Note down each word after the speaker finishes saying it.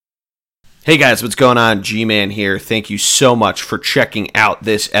Hey guys, what's going on? G-Man here. Thank you so much for checking out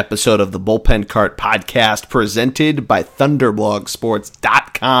this episode of the Bullpen Cart Podcast presented by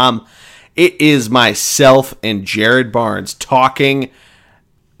ThunderblogSports.com. It is myself and Jared Barnes talking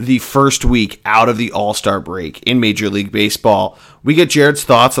the first week out of the All-Star break in Major League Baseball. We get Jared's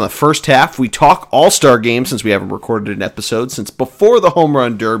thoughts on the first half. We talk All-Star game since we haven't recorded an episode since before the Home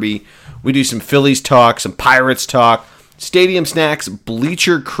Run Derby. We do some Phillies talk, some Pirates talk, stadium snacks,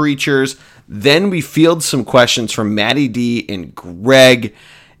 bleacher creatures. Then we field some questions from Matty D and Greg.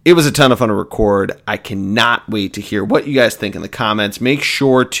 It was a ton of fun to record. I cannot wait to hear what you guys think in the comments. Make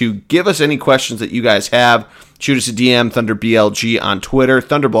sure to give us any questions that you guys have. Shoot us a DM, ThunderBLG on Twitter,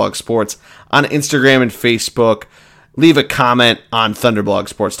 Thunderblog Sports on Instagram and Facebook. Leave a comment on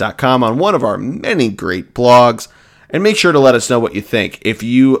ThunderblogSports.com on one of our many great blogs. And make sure to let us know what you think. If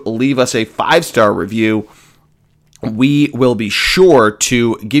you leave us a 5-star review, we will be sure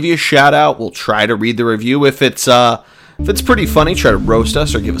to give you a shout out. We'll try to read the review if it's pretty funny. Try to roast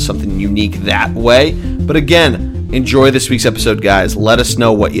us or give us something unique that way. But again, enjoy this week's episode, guys. Let us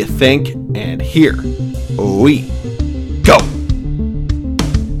know what you think, and here we go.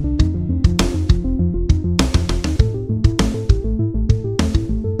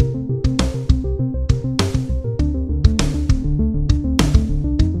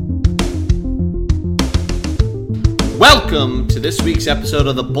 Welcome to this week's episode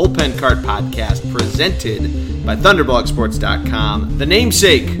of the Bullpen Cart Podcast presented by ThunderblogSports.com, the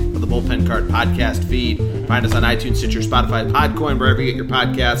namesake of the Bullpen Cart Podcast feed. Find us on iTunes, Stitcher, Spotify, Podcoin, wherever you get your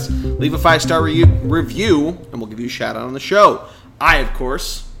podcasts. Leave a 5-star review, and we'll give you a shout-out on the show. I, of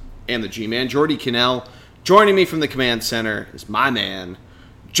course, am the G-Man, Jordy Cannell. Joining me from the command center is my man,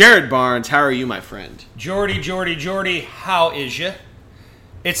 Jared Barnes. How are you, my friend? Jordy, how is you?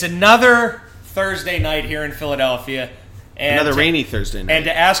 It's another Thursday night here in Philadelphia. And another rainy Thursday night. And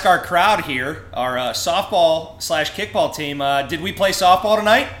to ask our crowd here, our softball/kickball team, did we play softball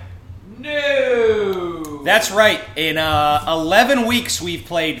tonight? No! That's right. In 11 weeks, we've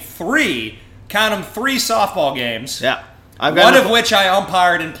played 3 softball games. Yeah. One of which I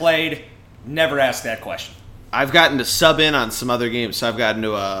umpired and played. Never asked that question. I've gotten to sub in on some other games, so I've gotten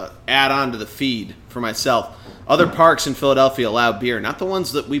to add on to the feed for myself. Other parks in Philadelphia allow beer, not the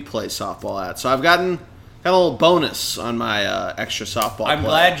ones that we play softball at. So I've gotten a little bonus on my extra softball I'm play.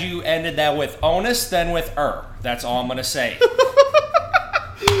 glad you ended that with onus, then with That's all I'm going to say.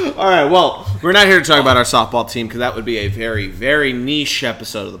 All right, well, we're not here to talk about our softball team because that would be a very, very niche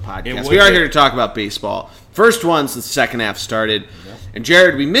episode of the podcast. We are here to talk about baseball. First one since the second half started. Yeah. And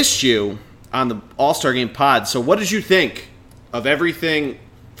Jared, we missed you on the All-Star Game pod. So what did you think of everything?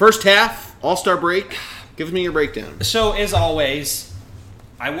 First half, All-Star break? Give me your breakdown. So, as always,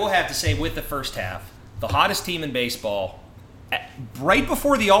 I will have to say with the first half, the hottest team in baseball, right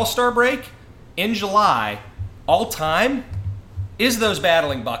before the All-Star break, in July, all time, is those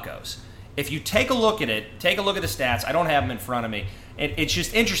battling Buccos. If you take a look at it, take a look at the stats. I don't have them in front of me. It's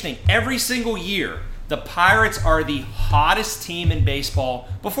just interesting. Every single year, the Pirates are the hottest team in baseball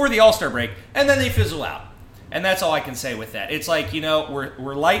before the All-Star break, and then they fizzle out. And that's all I can say with that. It's like,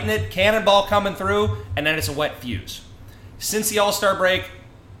 we're lighting it, cannonball coming through, and then it's a wet fuse. Since the All-Star break,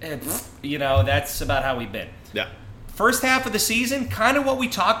 that's about how we've been. Yeah. First half of the season, kind of what we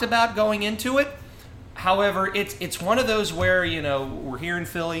talked about going into it. However, it's one of those where, we're here in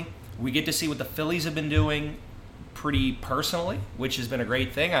Philly. We get to see what the Phillies have been doing pretty personally, which has been a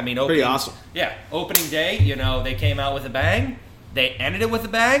great thing. I mean, pretty awesome. Yeah, opening day, they came out with a bang. They ended it with a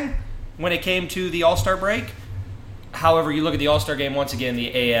bang when it came to the All-Star break. However, you look at the All-Star game, once again,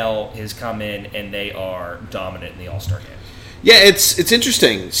 the AL has come in and they are dominant in the All-Star game. Yeah, it's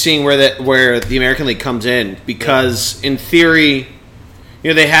interesting seeing where the American League comes in because in theory,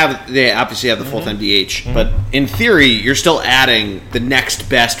 they obviously have the full-time DH, but in theory, you're still adding the next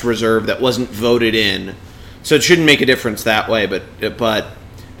best reserve that wasn't voted in, so it shouldn't make a difference that way. But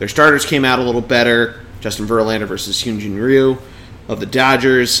their starters came out a little better. Justin Verlander versus Hyunjin Ryu of the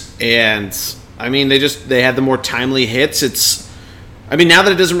Dodgers, and I mean, they had the more timely hits. Now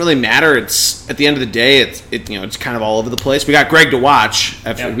that it doesn't really matter, it's at the end of the day, it's kind of all over the place. We got Greg to watch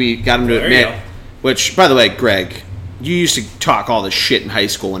after we got him to admit, which, by the way, Greg, you used to talk all this shit in high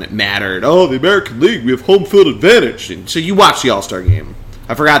school when it mattered. Oh, the American League, we have home field advantage. And so you watched the All-Star game.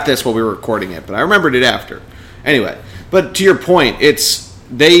 I forgot this while we were recording it, but I remembered it after. Anyway, but to your point,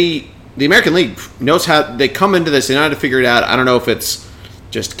 the American League knows how they come into this. They know how to figure it out. I don't know if it's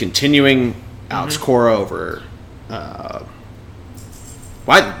just continuing Alex Cora over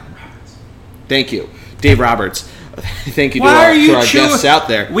what? Thank you, Dave Roberts. Thank you to Why are our you guests out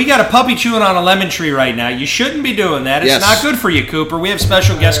there. We got a puppy chewing on a lemon tree right now. You shouldn't be doing that. It's not good for you, Cooper. We have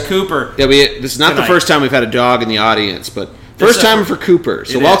special guest Cooper. Yeah, this is not the first time we've had a dog in the audience, but first time for Cooper.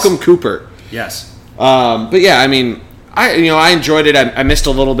 So welcome, Cooper. Yes. But yeah, I mean, I enjoyed it. I missed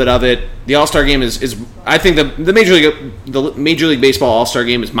a little bit of it. The All-Star Game is I think the Major League Baseball All-Star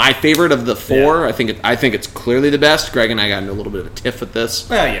Game is my favorite of the four. Yeah. I think it's clearly the best. Greg and I got into a little bit of a tiff with this.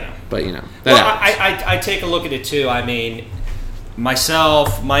 Well, But I take a look at it too. I mean,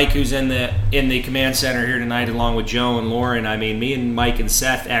 myself, Mike, who's in the command center here tonight, along with Joe and Lauren. I mean, me and Mike and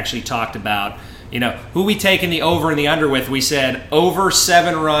Seth actually talked about who we taking the over and the under with. We said over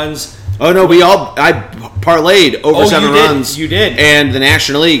 7 runs. Oh no, I parlayed over 7 runs. You did, and the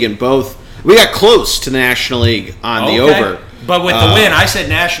National League, and both we got close to the National League on the over. But with the win, I said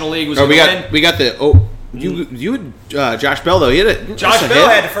National League was going to win. We got the you had Josh Bell though. He had it. Josh Bell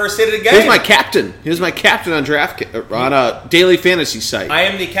had the first hit of the game. He was my captain. He was my captain on on a daily fantasy site. I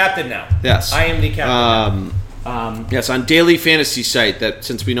am the captain now. Yes, I am the captain. Yes, on daily fantasy site. That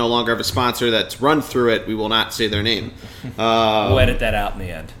since we no longer have a sponsor that's run through it, we will not say their name. We'll edit that out in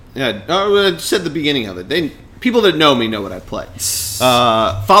the end. Yeah, I said the beginning of it. People that know me know what I play.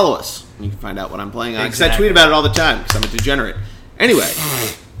 Follow us. You can find out what I'm playing on. Because I tweet about it all the time because I'm a degenerate. Anyway,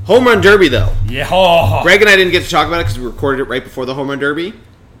 Home Run Derby, though. Yeah. Oh. Greg and I didn't get to talk about it because we recorded it right before the Home Run Derby.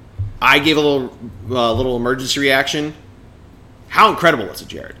 I gave a little emergency reaction. How incredible was it,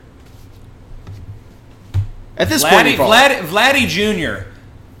 Jared? At this point, Vladdy Jr.,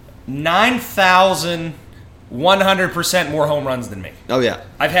 9,100% more home runs than me. Oh, yeah.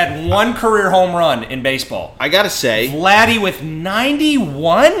 I've had one career home run in baseball. I got to say. Vladdy with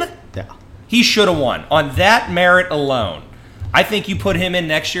 91? Yeah. He should have won. On that merit alone. I think you put him in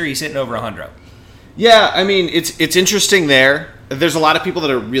next year, he's hitting over 100. Yeah, I mean, it's interesting there. There's a lot of people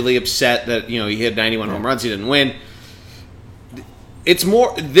that are really upset that, he hit 91 home runs, he didn't win.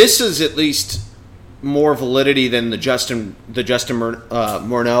 This is at least more validity than the Justin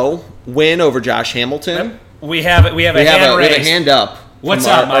Morneau win over Josh Hamilton. We have a hand raised. We have a hand up. What's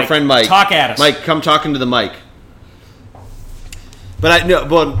up, Mike? Our friend Mike. Talk at us. Mike, come talking to the mic. But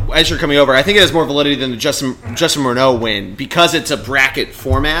as you're coming over, I think it has more validity than the Justin Morneau win because it's a bracket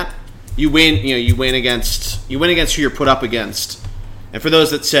format. You win against who you're put up against. And for those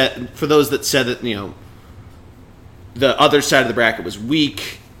that said that the other side of the bracket was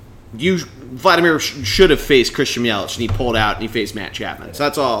weak, Vladimir should have faced Christian Yelich, and he pulled out, and he faced Matt Chapman. So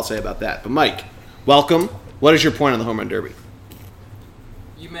that's all I'll say about that. But Mike, welcome. What is your point on the Home Run Derby?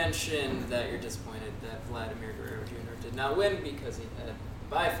 You mentioned that you're disappointed that Vladimir Guerrero Jr. did not win because he had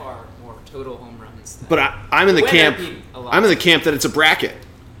by far more total home runs. But I'm in the camp. I'm in the camp that it's a bracket.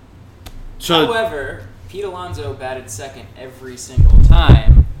 So, however, Pete Alonso batted second every single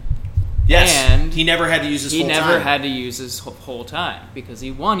time. Yes, and he never had to use his whole time. He never had to use his whole time because he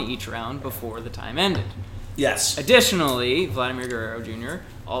won each round before the time ended. Yes. Additionally, Vladimir Guerrero Jr.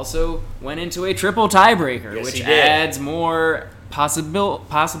 also went into a triple tiebreaker, which adds more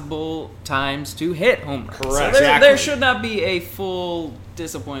possible times to hit home runs. Correct. So there should not be a full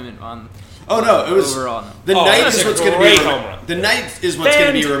disappointment on. Oh no! It was overall. The night is what's going to be home run. The night is what's going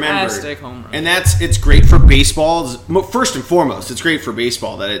to be remembered. Fantastic home run. And it's great for baseball. First and foremost, it's great for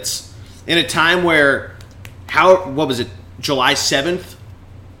baseball that it's in a time where July 7th?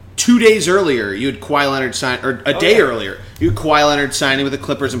 2 days earlier, you had Kawhi Leonard sign, or a day earlier, you had Kawhi Leonard signing with the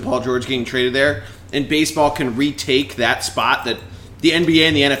Clippers and Paul George getting traded there, and baseball can retake that spot that the NBA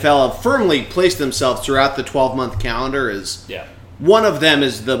and the NFL have firmly placed themselves throughout the 12-month calendar as one of them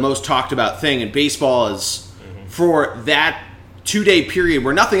is the most talked about thing, and baseball is for that 2-day period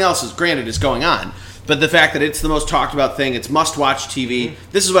where nothing else is going on. But the fact that it's the most talked about thing, it's must-watch TV.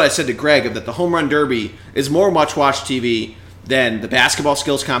 This is what I said to Greg, that the Home Run Derby is more must-watch TV than the basketball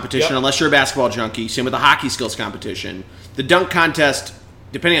skills competition, unless you're a basketball junkie. Same with the hockey skills competition. The dunk contest,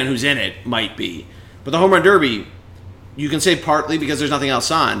 depending on who's in it, might be. But the Home Run Derby, you can say partly because there's nothing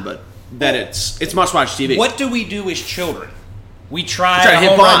else on, but that it's must-watch TV. What do we do as children? We try to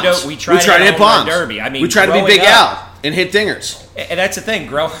hit bombs. We try to hit bombs. Derby. I mean, we try to be Big Al and hit dingers. And that's the thing,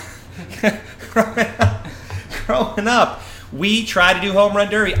 growing up, we try to do home run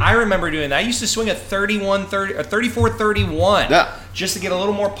derby. I remember doing that. I used to swing a 34-31 just to get a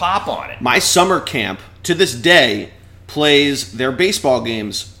little more pop on it. My summer camp, to this day, plays their baseball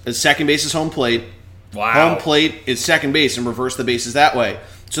games as second base is home plate. Wow. Home plate is second base and reverse the bases that way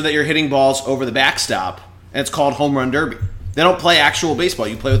so that you're hitting balls over the backstop, and it's called home run derby. They don't play actual baseball.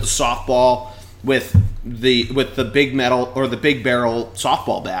 You play with the softball with the big metal or the big barrel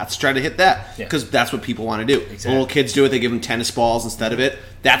softball bats. Try to hit that because that's what people want to do. Exactly. The little kids do it. They give them tennis balls instead of it.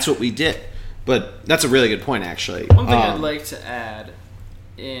 That's what we did. But that's a really good point, actually. One thing I'd like to add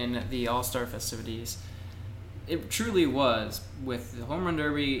in the All-Star festivities, it truly was, with the Home Run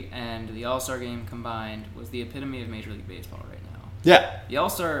Derby and the All-Star Game combined, was the epitome of Major League Baseball right now. Yeah. The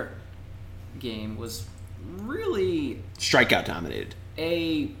All-Star Game was really Strikeout dominated.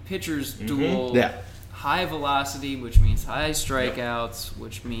 a pitcher's duel. Yeah. High velocity, which means high strikeouts,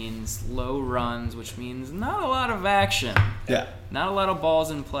 which means low runs, which means not a lot of action. Yeah. Not a lot of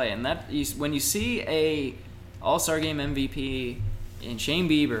balls in play. And that when you see a All-Star Game MVP in Shane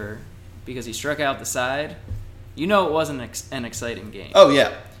Bieber because he struck out the side, you know it wasn't an exciting game. Oh,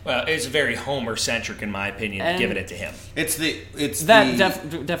 yeah. Well, it's very Homer-centric, in my opinion, And giving it to him.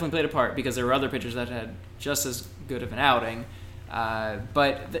 Definitely played a part because there were other pitchers that had just as good of an outing.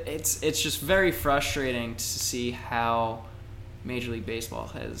 But it's just very frustrating to see how Major League Baseball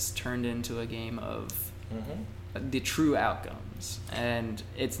has turned into a game of the true outcomes, and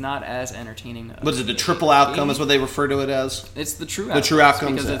it's not as entertaining. Was it the triple outcome is what they refer to it as? It's the true outcomes. The true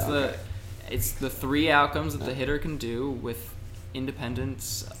outcomes, because it's the three outcomes that the hitter can do with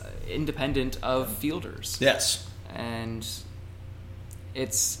independent of fielders. Yes. And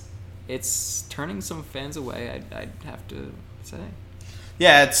it's turning some fans away, I'd have to say.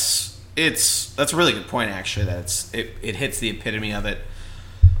 Yeah, it's that's a really good point, actually. That it hits the epitome of it.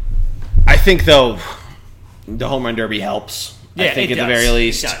 I think, though, the Home Run Derby helps. Yeah, I think it at does. the very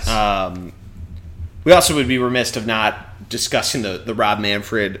least. It does. We also would be remiss of not discussing the Rob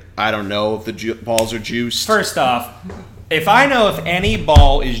Manfred. I don't know if the balls are juiced. First off, if I know if any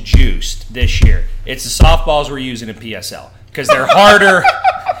ball is juiced this year, it's the softballs we're using in PSL because they're harder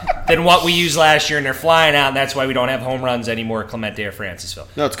than what we used last year, and they're flying out, and that's why we don't have home runs anymore at Clemente or Francisville.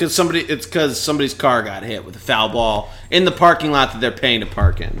 No, it's because somebody's car got hit with a foul ball in the parking lot that they're paying to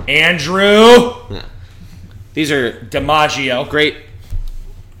park in. Andrew! Yeah. These are DiMaggio. great.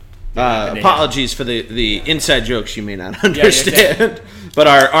 Apologies for the inside jokes you may not understand. But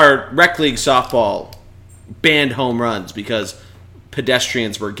our rec league softball banned home runs because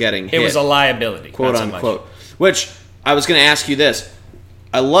pedestrians were getting hit. It was a liability, quote not so unquote. much. Which I was going to ask you this.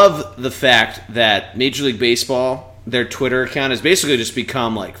 I love the fact that Major League Baseball, their Twitter account, has basically just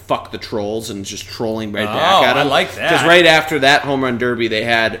become like fuck the trolls and just trolling right back at them. I like that. Because right after that Home Run Derby, they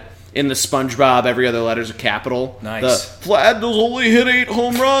had in the SpongeBob every other letter's a capital. Nice. The Vlad has only hit 8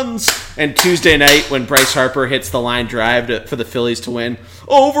 home runs. And Tuesday night when Bryce Harper hits the line drive for the Phillies to win,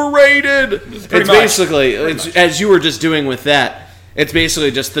 overrated. It's basically as you were just doing with that. It's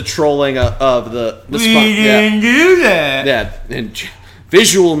basically just the trolling of the we didn't do that. Yeah, and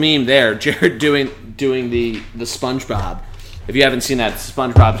visual meme there. Jared doing the SpongeBob. If you haven't seen that,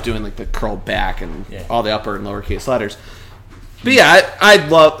 SpongeBob's doing like the curled back and all the upper and lowercase letters. But yeah,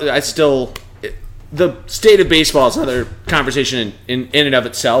 the state of baseball is another conversation in and of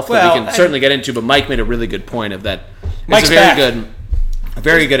itself that we can certainly get into. But Mike made a really good point of that. It's a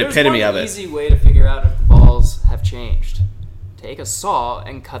very good epitome of it. There's one easy way to figure out if the balls have changed. Take a saw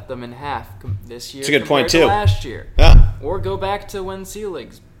and cut them in half this year. It's a good point, compared too. to last year. Yeah. Or go back to when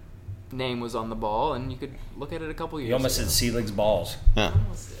Selig's name was on the ball, and you could look at it a couple years ago. He almost said Selig's balls. Huh.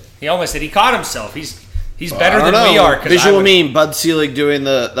 He almost did. He caught himself. He's better than we are. Visual meme, Bud Selig doing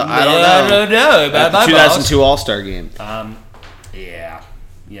the I don't know about the 2002 All-Star game. Yeah,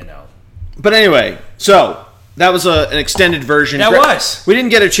 you know. But anyway, so that was an extended version. We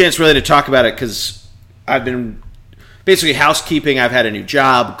didn't get a chance really to talk about it because I've been basically housekeeping. I've had a new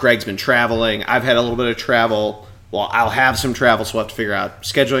job. Greg's been traveling. I've had a little bit of travel. Well, I'll have some travel, so we'll have to figure out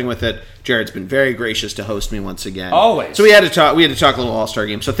scheduling with it. Jared's been very gracious to host me once again. Always. So we had to talk a little All-Star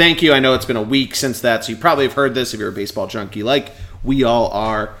game. So thank you. I know it's been a week since that, so you probably have heard this if you're a baseball junkie like we all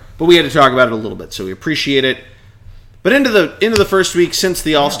are. But we had to talk about it a little bit, so we appreciate it. But into the first week since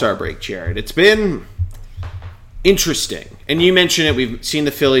the All-Star break, Jared, it's been interesting. And you mentioned it. We've seen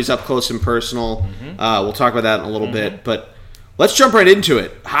the Phillies up close and personal. We'll talk about that in a little bit. But let's jump right into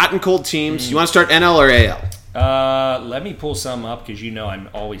it. Hot and cold teams. You want to start NL or AL? Let me pull some up because you know I'm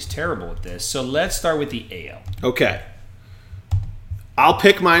always terrible at this. So let's start with the AL. Okay. I'll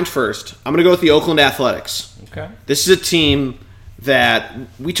pick mine first. I'm going to go with the Oakland Athletics. Okay. This is a team that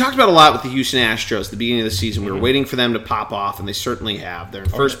we talked about a lot with the Houston Astros at the beginning of the season. We were waiting for them to pop off, and they certainly have. They're in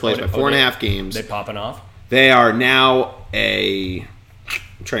first place by 4.5 games. They popping off? They are now I'm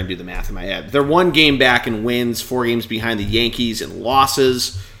trying to do the math in my head. They're 1 game back in wins, 4 games behind the Yankees in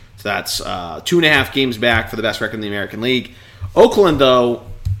losses. So that's 2.5 games back for the best record in the American League. Oakland, though,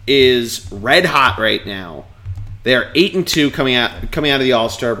 is red hot right now. They're 8-2 coming out of the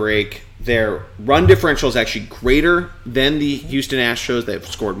All-Star break. Their run differential is actually greater than the Houston Astros. They've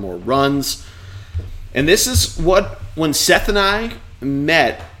scored more runs. And this is when Seth and I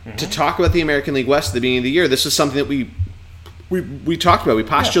met to talk about the American League West at the beginning of the year. This is something that we talked about. We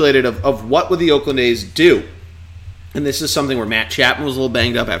postulated of what would the Oakland A's do. And this is something where Matt Chapman was a little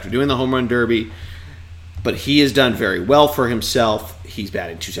banged up after doing the home run derby. But he has done very well for himself. He's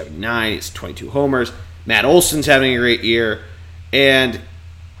batting .279. He's 22 homers. Matt Olson's having a great year. And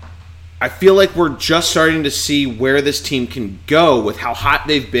I feel like we're just starting to see where this team can go with how hot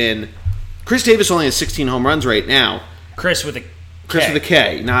they've been. Chris Davis only has 16 home runs right now. Chris with a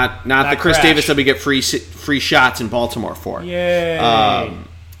K, not the Chris Crash. Davis that we get free shots in Baltimore for. Yay!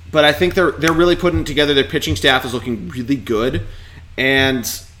 But I think they're really putting together. Their pitching staff is looking really good, and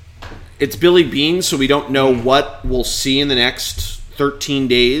it's Billy Beane, so we don't know what we'll see in the next 13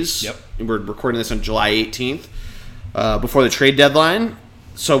 days. Yep. We're recording this on July 18th, before the trade deadline,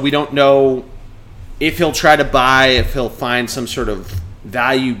 so we don't know if he'll try to buy, if he'll find some sort of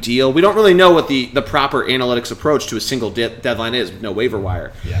value deal. We don't really know what the proper analytics approach to a single deadline is with no waiver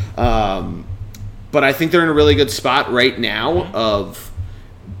wire. Yeah. But I think they're in a really good spot right now of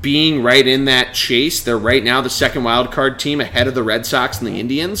being right in that chase. They're right now the second wild card team ahead of the Red Sox and the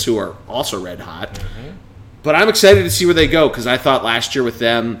Indians, who are also red hot. But I'm excited to see where they go because I thought last year with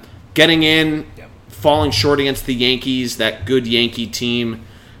them getting in, falling short against the Yankees, that good Yankee team,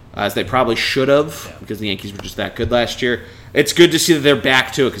 as they probably should have because the Yankees were just that good last year. It's good to see that they're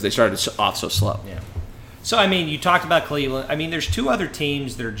back to it because they started off so slow. Yeah. So, I mean, you talked about Cleveland. I mean, there's two other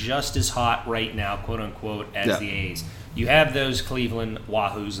teams that are just as hot right now, quote-unquote, as the A's. You have those Cleveland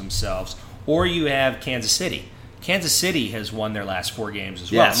Wahoos themselves, or you have Kansas City. Kansas City has won their last 4 games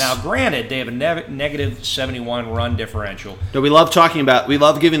as well. Yes. Now, granted, they have a negative 71 run differential. No, we love giving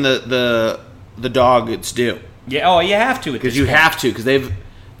the dog its due. Yeah, you have to because you have to because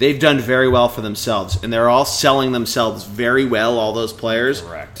they've done very well for themselves, and they're all selling themselves very well. All those players,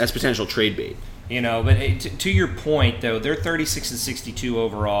 correct, as potential trade bait. You know, but to your point though, they're 36-62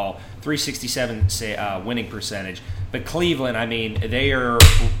 overall, 367 winning percentage. But Cleveland, I mean, they are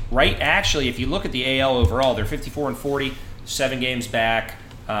right. Actually, if you look at the AL overall, they're 54-40, 7 games back.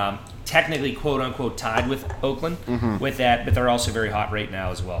 Technically, quote unquote, tied with Oakland with that, but they're also very hot right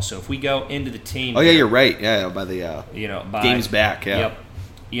now as well. So if we go into the team, you're right. Yeah, by the games back. Yeah. Yep.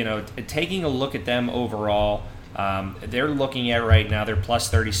 You know, taking a look at them overall. They're looking at right now, they're plus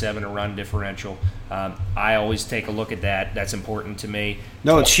 37 a run differential. I always take a look at that. That's important to me.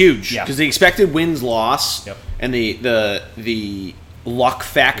 No, it's huge Yeah. because the expected wins-loss and the luck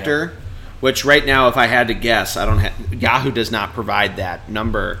factor, which right now, if I had to guess, Yahoo does not provide that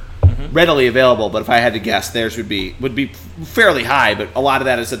number readily available. But if I had to guess, theirs would be fairly high. But a lot of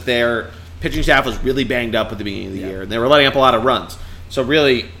that is that their pitching staff was really banged up at the beginning of the year, and they were letting up a lot of runs. So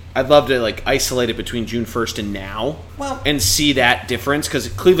really, I'd love to isolate it between June 1st and now and see that difference because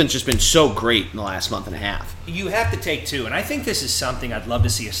Cleveland's just been so great in the last month and a half. You have to take two, and I think this is something I'd love to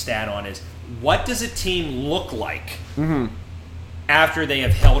see a stat on is what does a team look like after they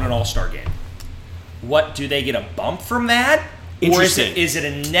have held an All-Star game? What do they get a bump from that? Or is it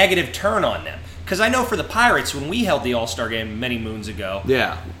a negative turn on them? Because I know for the Pirates, when we held the All-Star game many moons ago,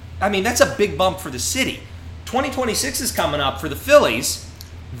 I mean, that's a big bump for the city. 2026 is coming up for the Phillies.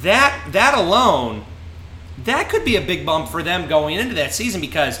 That alone, that could be a big bump for them going into that season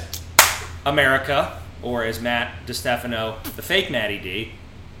because America, or as Matt DiStefano, the fake Matty D,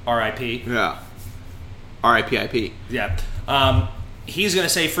 R.I.P. Yeah. R.I.P.I.P. Yeah. He's going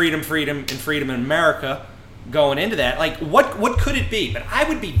to say freedom, freedom, and freedom in America going into that. What could it be? But I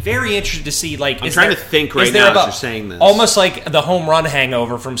would be very interested to see, I'm trying to think right now as you're saying this. Almost like the home run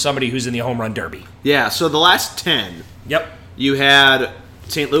hangover from somebody who's in the home run derby. Yeah, so the last 10. Yep. You had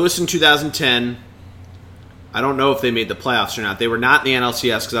St. Louis in 2010. I don't know if they made the playoffs or not. They were not in the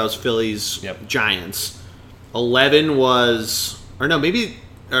NLCS because that was Phillies Giants. 11 was,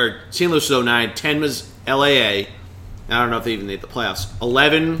 or St. Louis was 09. 10 was LAA. I don't know if they even made the playoffs.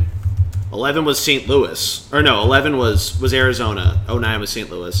 11 was St. Louis. 11 was Arizona. 09 was St.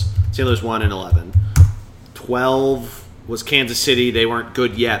 Louis. St. Louis won in 11. 12 was Kansas City. They weren't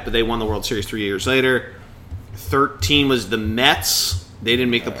good yet, but they won the World Series 3 years later. 13 was the Mets. They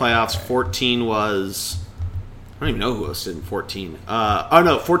didn't make the playoffs. 14 was... I don't even know who else did in 14.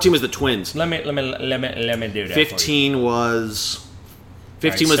 14 was the Twins. Let me do that. 15 was...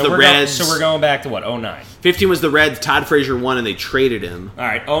 15 right, was the Reds. So we're going back to what? 09. 15 was the Reds. Todd Frazier won, and they traded him. All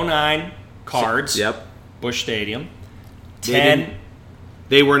right, 09, Cards. Yep. Busch Stadium. 10.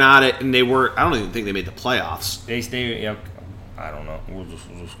 They were not at... And they were... I don't even think they made the playoffs. I don't know. We're just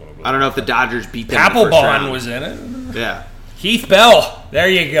going to go. I don't know if the Dodgers beat them Papelbon in the first round. was in it. Yeah. Heath Bell. There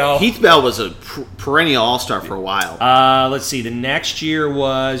you go. Heath Bell was a perennial all-star for a while. Let's see. The next year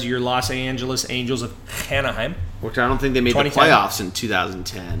was your Los Angeles Angels of Anaheim. Which I don't think they made the 2010. playoffs in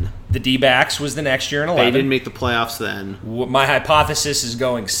 2010. The D-backs was the next year in 11. They didn't make the playoffs then. My hypothesis is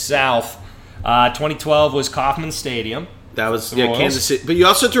going south. 2012 was Kauffman Stadium. That was Royals. Kansas City. But you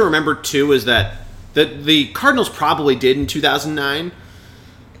also have to remember, too, is that the Cardinals probably did in 2009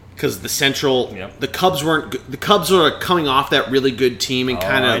 because the Cubs weren't good. The Cubs were coming off that really good team and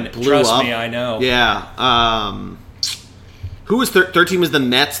kind of blew trust up. me, I know. Yeah. Who was third team was the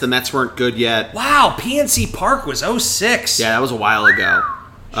Mets. The Mets weren't good yet. Wow, PNC Park was 06. Yeah, that was a while ago.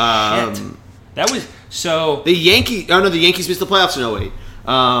 Shit. That was so. The Yankees missed the playoffs in 08.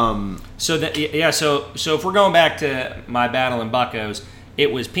 So if we're going back to my battle in Buccos,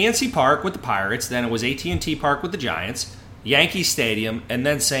 it was PNC Park with the Pirates, then it was AT&T Park with the Giants, Yankee Stadium, and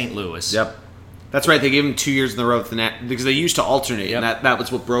then St. Louis. Yep. That's right. They gave him 2 years in a row with the Nat because they used to alternate, Yep. and that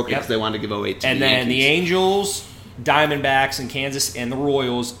was what broke it because they wanted to give 08 to And the then the Yankees. Angels, Diamondbacks, and Kansas, and the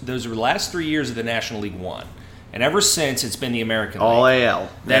Royals, those were the last 3 years of the National League One. And ever since, it's been the American All League. AL.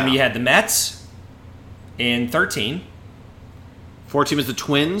 Then Yeah. you had the Mets in 13. 14 was the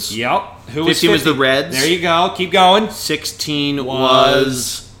Twins. Yep. Who 15 was the Reds. There you go. Keep going. 16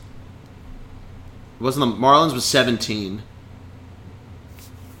 was... It wasn't the Marlins, was 17.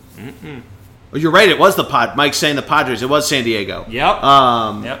 Oh, you're right. It was the Mike's saying the Padres. It was San Diego. Yep. Yep.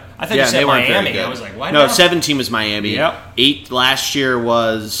 I thought you said they weren't very Miami. good. I was like, why No, not? 17 was Miami. Yep. 8 last year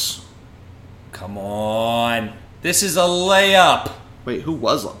was... Come on. This is a layup. Wait, who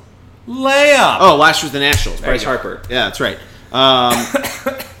was it? Layup. Oh, last year was the Nationals. There Bryce you go. Harper. Yeah, that's right.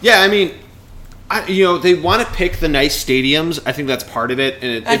 Yeah, I mean, they want to pick the nice stadiums. I think that's part of it.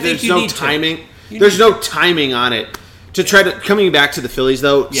 And I if think there's you no need to. timing, You there's need no timing on it. To try to coming back to the Phillies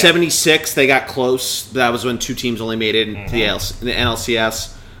though, Yeah. 76 they got close. That was when 2 teams only made it in Mm-hmm. the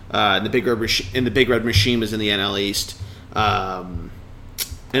NLCS. And the Big Red Machine was in the NL East. And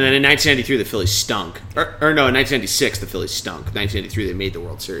then in 1993 the Phillies stunk. Or no, in 1996 the Phillies stunk. 1993 they made the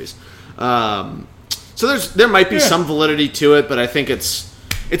World Series. So there might be some validity to it, but I think it's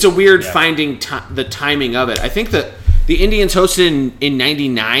a weird finding the timing of it. I think that the Indians hosted in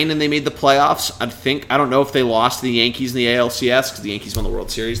 99 and they made the playoffs. I don't know if they lost to the Yankees in the ALCS because the Yankees won the World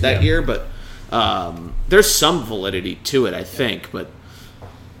Series that year, but there's some validity to it, I think. But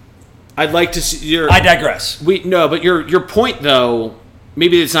I'd like to see I digress. but your point though,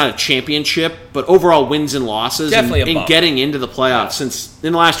 maybe it's not a championship, but overall wins and losses Definitely and above. getting into the playoffs since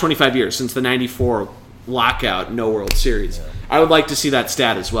in the last 25 years, since the 94 lockout, no World Series. Yeah. I would like to see that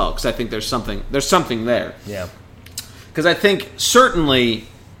stat as well because I think there's something there. Yeah. Because I think certainly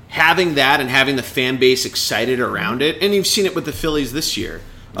having that and having the fan base excited around it, and you've seen it with the Phillies this year,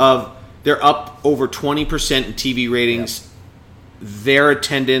 they're up over 20% in TV ratings. Yeah. Their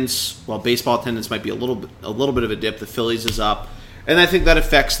attendance, while baseball attendance might be a little bit of a dip, the Phillies is up, and I think that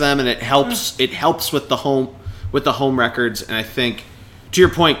affects them, and it helps. It helps with the home records, and I think, to your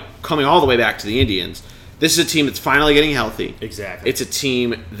point, coming all the way back to the Indians, this is a team that's finally getting healthy. Exactly. It's a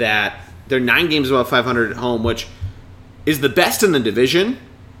team that they're 9 games above 500 at home, which is the best in the division.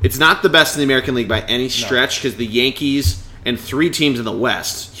 It's not the best in the American League by any stretch because the Yankees and 3 teams in the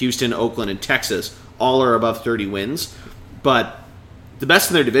West, Houston, Oakland, and Texas, all are above 30 wins. But the best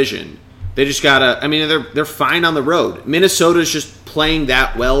in their division, they just gotta. I mean, they're fine on the road. Minnesota's just playing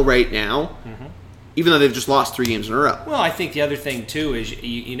that well right now, even though they've just lost 3 games in a row. Well, I think the other thing too is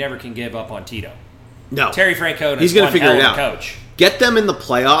you never can give up on Tito. No, Terry Francona he's is gonna one figure hell it of out. a coach. Get them in the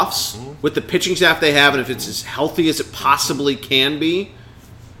playoffs with the pitching staff they have, and if it's as healthy as it possibly can be,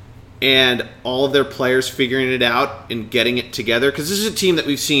 and all of their players figuring it out and getting it together. Because this is a team that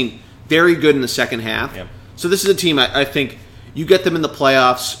we've seen very good in the second half. Yep. So this is a team I think you get them in the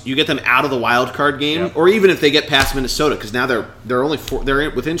playoffs, you get them out of the wild card game, Yep. or even if they get past Minnesota, because now they're only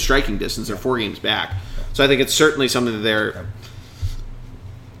they're within striking distance. They're 4 games back. So I think it's certainly something that they're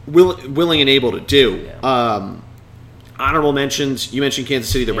willing and able to do. Yeah. Honorable mentions. You mentioned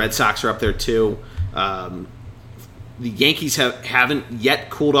Kansas City. The Red Sox are up there too. The Yankees haven't yet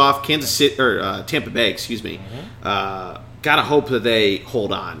cooled off. Kansas City or Tampa Bay, excuse me. Gotta hope that they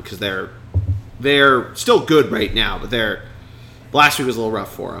hold on because they're still good right now, but last week was a little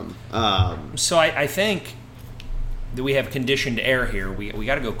rough for them. So I think that we have conditioned air here. We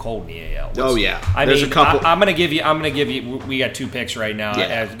got to go cold in the AL. Oh yeah, There's a couple. I'm gonna give you. We got 2 picks right now.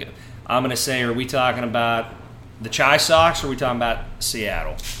 Yeah. I'm gonna say, are we talking about the Chi Sox or are we talking about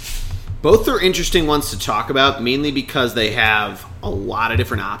Seattle? Both are interesting ones to talk about, mainly because they have a lot of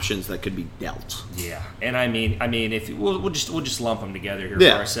different options that could be dealt. Yeah, and I mean, if we'll just lump them together here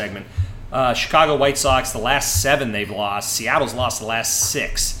Yeah. for our segment. Chicago White Sox, the last 7 they've lost. Seattle's lost the last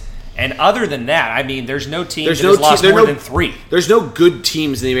 6. And other than that, I mean, there's no team that has lost more than 3. There's no good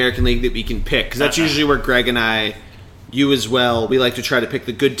teams in the American League that we can pick, because that's usually where Greg and I, you as well, we like to try to pick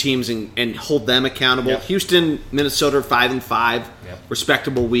the good teams and hold them accountable. Yep. Houston, Minnesota, 5-5, Yep.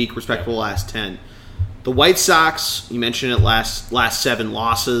 respectable week, respectable last 10. The White Sox, you mentioned it, last 7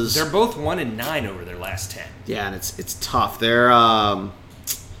 losses. They're both 1-9 over their last 10. Yeah, and it's tough. They're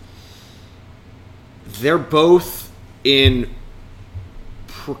both in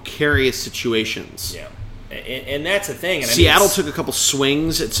precarious situations. Yeah, and that's the thing. And Seattle took a couple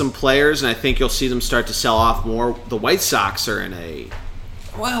swings at some players, and I think you'll see them start to sell off more. The White Sox are in a...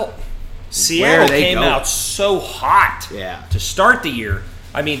 Well, Seattle came go? out so hot Yeah. to start the year.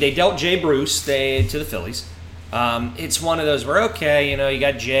 I mean, they dealt Jay Bruce to the Phillies. It's one of those where, okay, you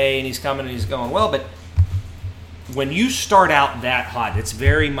got Jay, and he's coming and he's going, well, but when you start out that hot, it's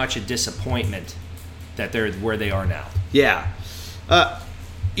very much a disappointment that they're where they are now. Yeah.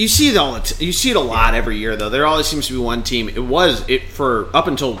 You see it you see it a lot every year, though. There always seems to be one team. For up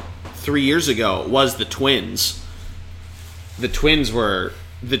until 3 years ago, it was the Twins. The Twins were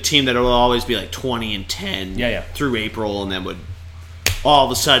the team that will always be like 20-10 through April, and then would all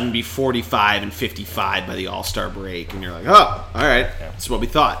of a sudden be 45-55 by the All-Star break, and you're like, oh, all right, that's what we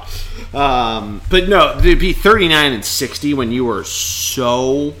thought. But no, it'd be 39-60 when you were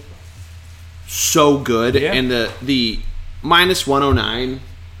so good, and the minus 109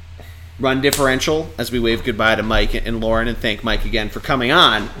 run differential as we wave goodbye to Mike and Lauren, and thank Mike again for coming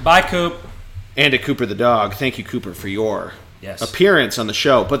on. Bye, Coop. And to Cooper the dog. Thank you, Cooper, for your Yes. appearance on the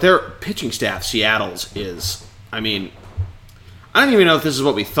show. But their pitching staff, Seattle's, is, I mean, I don't even know if this is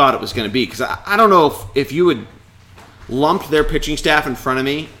what we thought it was going to be, because I don't know if you had lumped their pitching staff in front of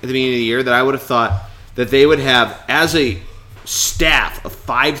me at the beginning of the year, that I would have thought that they would have, as a staff, a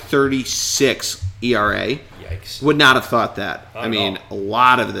 5.36 ERA. Yikes. Would not have thought that. I mean, a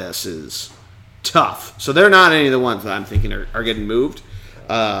lot of this is tough. So they're not any of the ones that I'm thinking are getting moved.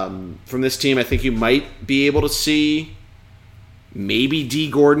 From this team, I think you might be able to see maybe D.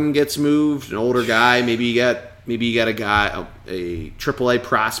 Gordon gets moved, an older guy. Maybe you got a guy, a AAA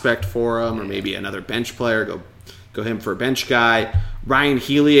prospect for him, or maybe another bench player. Go him for a bench guy. Ryan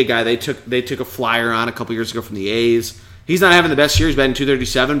Healy, a guy they took a flyer on a couple years ago from the A's. He's not having the best year. He's batting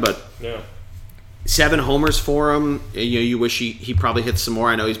 .237, but 7 homers for him. You wish he probably hits some more.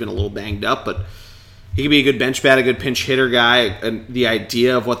 I know he's been a little banged up, but he could be a good bench bat, a good pinch hitter guy. And the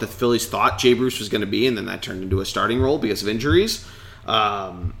idea of what the Phillies thought Jay Bruce was going to be, and then that turned into a starting role because of injuries.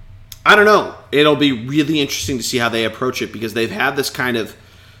 I don't know. It'll be really interesting to see how they approach it, because they've had this kind of,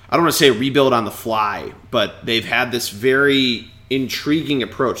 I don't want to say rebuild on the fly, but they've had this very intriguing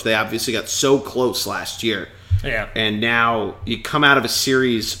approach. They obviously got so close last year. Yeah. And now you come out of a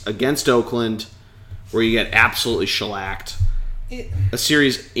series against Oakland where you get absolutely shellacked. A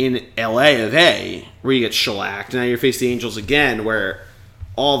series in LA of A where you get shellacked. Now you face the Angels again, where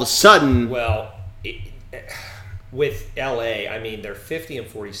all of a sudden... Well, with LA, I mean, they're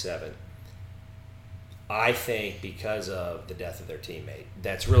 50-47. I think because of the death of their teammate,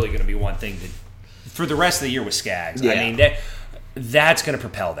 that's really going to be one thing for the rest of the year with Skaggs. Yeah. I mean, that's going to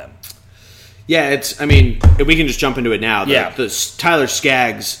propel them. Yeah, we can just jump into it now. The Tyler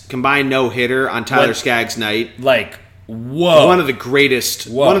Skaggs combined no-hitter on Tyler Skaggs night. Like, whoa. One of the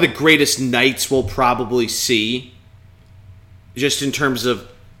greatest nights we'll probably see, just in terms of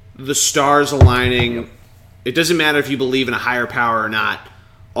the stars aligning. Yep. It doesn't matter if you believe in a higher power or not.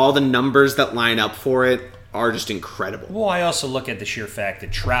 All the numbers that line up for it are just incredible. Well, I also look at the sheer fact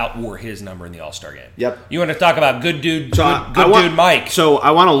that Trout wore his number in the All-Star game. Yep. You want to talk about good dude, dude Mike. So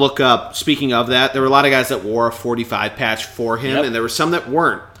I want to look up, speaking of that, there were a lot of guys that wore a 45 patch for him, and there were some that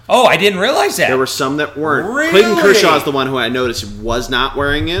weren't. Oh, I didn't realize that. There were some that weren't. Really? Clayton Kershaw is the one who I noticed was not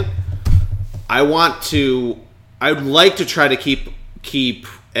wearing it. I would like to try to keep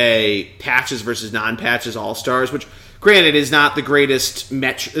a patches versus non-patches All-Stars, which, granted, is not the greatest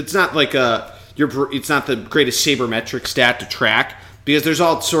it's not like it's not the greatest sabermetric stat to track, because there's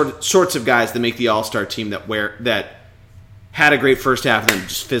all sorts of guys that make the All-Star team that had a great first half and then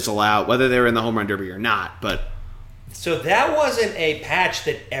just fizzle out, whether they were in the home run derby or not. But so that wasn't a patch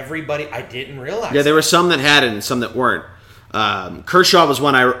that everybody. I didn't realize. Yeah, there were some that had it and some that weren't. Kershaw was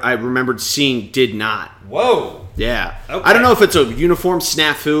one I remembered seeing did not. Whoa. Yeah. Okay. I don't know if it's a uniform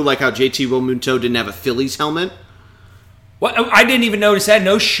snafu, like how JT Realmuto didn't have a Phillies helmet. What? I didn't even notice that.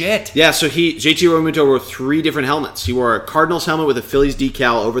 No shit. Yeah, so JT Realmuto wore 3 different helmets. He wore a Cardinals helmet with a Phillies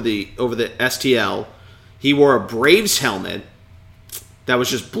decal over the STL. He wore a Braves helmet that was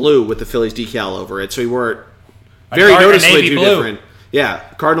just blue with the Phillies decal over it. So he wore it very noticeably 2 different. Yeah,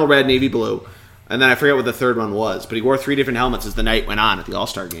 Cardinal red, navy blue. And then I forget what the third one was, but he wore 3 different helmets as the night went on at the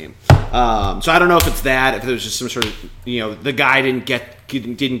All-Star game. So I don't know if it's that, if it was just some sort of, the guy didn't get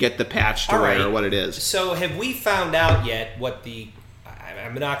the patch to wear or what it is. So have we found out yet what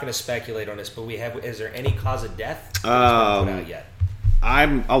I'm not going to speculate on this, but is there any cause of death that has been put out yet?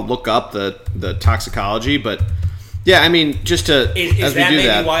 I'll look up the toxicology, but yeah, I mean, just to is that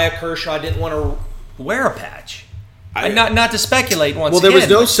maybe why Kershaw didn't want to wear a patch? Not to speculate once again. Well, there was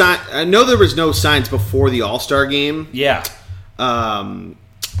no sign. I know there was no signs before the All-Star game. Yeah. But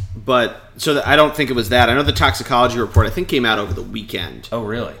I don't think it was that. I know the toxicology report I think came out over the weekend. Oh,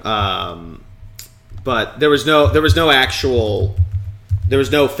 really? But there was no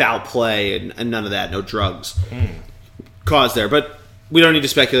foul play and none of that. No drugs caused there. But we don't need to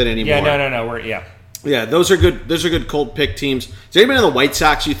speculate anymore. Yeah, no. Yeah, those are good. Those are good cold pick teams. Is there anybody on the White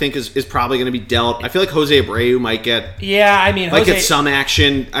Sox you think is probably going to be dealt? I feel like Jose Abreu might get. Yeah, I mean, get some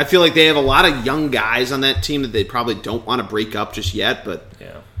action. I feel like they have a lot of young guys on that team that they probably don't want to break up just yet. But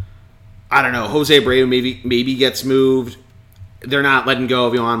yeah, I don't know. Jose Abreu maybe gets moved. They're not letting go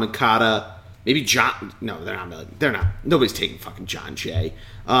of Yohan Moncada. Maybe John. No, they're not. They're not. Nobody's taking fucking John Jay.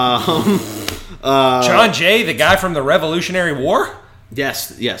 John Jay, the guy from the Revolutionary War.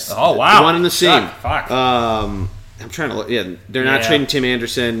 Yes. Oh, wow. One and the same. Fuck. I'm trying to look. Yeah, they're not trading Tim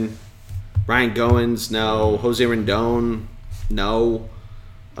Anderson. Ryan Goins, no. Jose Rendon, no.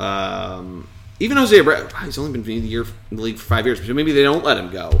 Even Jose Abreu, he's only been in the league for 5 years, so maybe they don't let him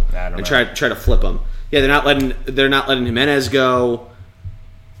go and try to flip him. Yeah, they're not letting Jimenez go.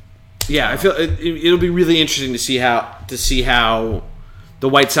 Yeah, I feel it'll be really interesting to see how the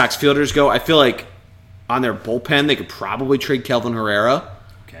White Sox fielders go. I feel like on their bullpen, they could probably trade Kelvin Herrera.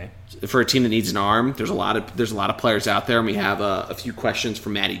 Okay. For a team that needs an arm. There's a lot of players out there, and we have a few questions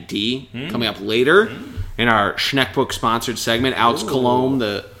from Matty D coming up later in our Schneckbook sponsored segment. Alex Colomb,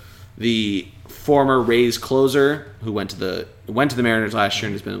 the former Rays closer who went to the Mariners last year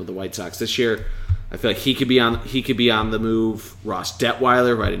and has been with the White Sox this year. I feel like he could be on the move. Ross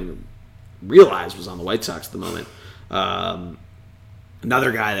Detweiler, who I didn't even realize was on the White Sox at the moment.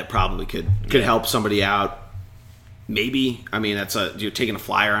 Another guy that probably could help somebody out. Maybe. I mean, you're taking a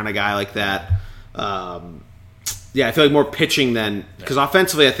flyer on a guy like that. Yeah, I feel like more pitching than... Because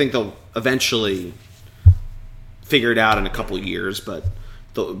offensively, I think they'll eventually figure it out in a couple of years. But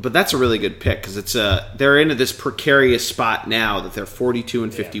that's a really good pick because they're into this precarious spot now that they're 42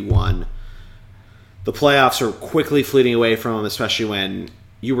 and 51. Yeah. The playoffs are quickly fleeting away from them, especially when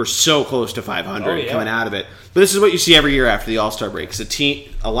you were so close to 500 coming out of it. But this is what you see every year after the All-Star break.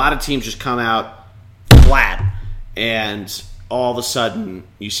 A lot of teams just come out flat, and all of a sudden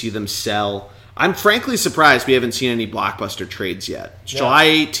you see them sell. I'm frankly surprised we haven't seen any blockbuster trades yet. It's July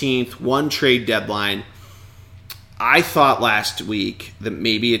 18th, one trade deadline. I thought last week that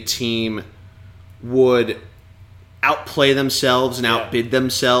maybe a team would outplay themselves and outbid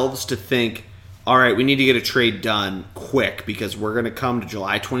themselves to think, all right, we need to get a trade done quick because we're going to come to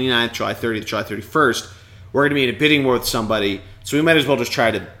July 29th, July 30th, July 31st. We're going to be in a bidding war with somebody, so we might as well just try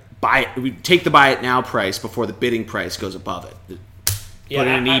to buy it. We take the buy it now price before the bidding price goes above it. Put it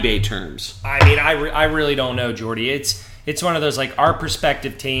in eBay terms. I mean, I really don't know, Jordy. It's one of those, like, our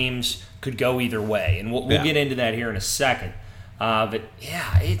prospective teams could go either way, and we'll get into that here in a second. But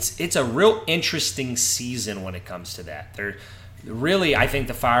yeah, it's a real interesting season when it comes to that. Really, I think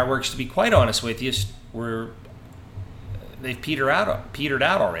the fireworks, to be quite honest with you, they've petered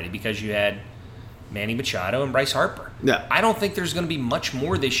out already because you had Manny Machado and Bryce Harper. Yeah. I don't think there's going to be much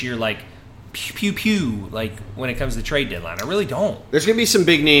more this year, like pew, like when it comes to the trade deadline. I really don't. There's going to be some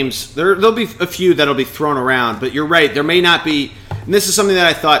big names. There'll be a few that'll be thrown around, but you're right. There may not be. And this is something that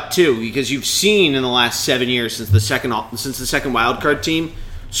I thought too, because you've seen in the last 7 years since the second wildcard team,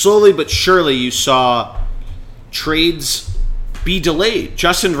 slowly but surely you saw trades be delayed.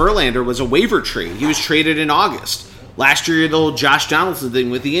 Justin Verlander was a waiver trade. He was traded in August. Last year, the old Josh Donaldson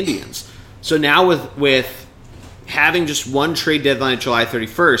thing with the Indians. So now with having just one trade deadline at July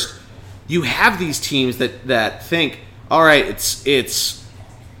 31st, you have these teams that think, all right, it's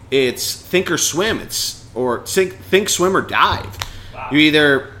think or swim. Or think, swim, or dive. Wow. You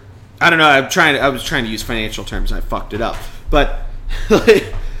either, I don't know. I was trying to use financial terms and I fucked it up. But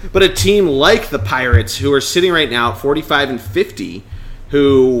but a team like the Pirates, who are sitting right now at 45 and 50,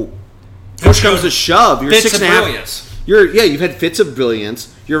 who push comes to shove, you're 6.5. You've had fits of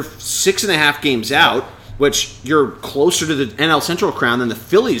brilliance. You're 6.5 games out, which you're closer to the NL Central crown than the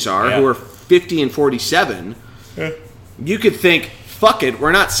Phillies are, who are 50 and 47. Yeah. You could think, fuck it,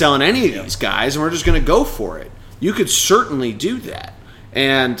 we're not selling any of these guys, and we're just going to go for it. You could certainly do that.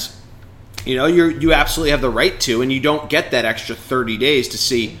 And you absolutely have the right to, and you don't get that extra 30 days to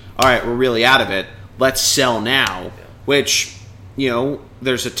see, all right, we're really out of it. Let's sell now, which,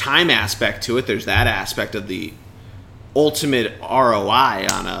 there's a time aspect to it. There's that aspect of the ultimate ROI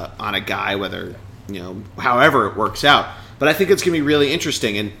on a guy, whether, however it works out. But I think it's going to be really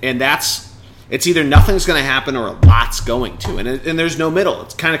interesting, and it's either nothing's going to happen or a lot's going to, and there's no middle.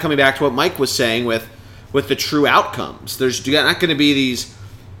 It's kind of coming back to what Mike was saying with the true outcomes. There's not going to be these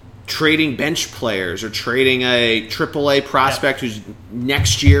trading bench players or trading a AAA prospect who's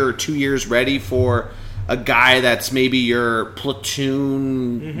next year or 2 years ready for a guy that's maybe your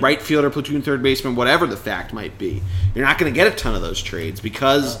platoon right fielder, platoon third baseman, whatever the fact might be. You're not going to get a ton of those trades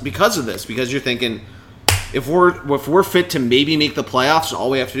because of this. Because you're thinking, if we're fit to maybe make the playoffs, and all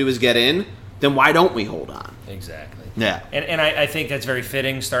we have to do is get in, then why don't we hold on? Exactly. Yeah. And I think that's very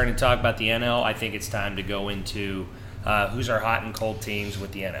fitting. Starting to talk about the NL, I think it's time to go into who's our hot and cold teams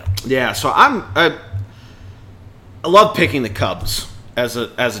with the NL. Yeah. So I love picking the Cubs as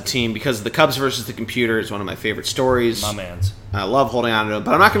a team because the Cubs versus the computer is one of my favorite stories. My man's. I love holding on to them,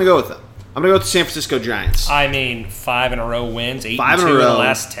 but I'm not going to go with them. I'm going to go with the San Francisco Giants. I mean, 5 in a row wins, 8 5 and 2 in in a the row.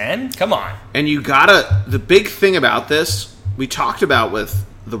 last 10? Come on. And the big thing about this, we talked about with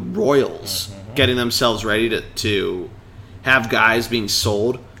the Royals getting themselves ready to have guys being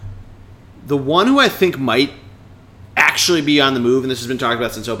sold. The one who I think might actually be on the move, and this has been talked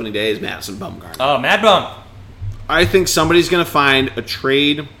about since opening day, is Madison Bumgarner. Oh, Mad Bum. I think somebody's going to find a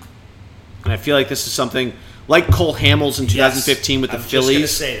trade, and I feel like this is something like Cole Hamels in 2015 with the Phillies,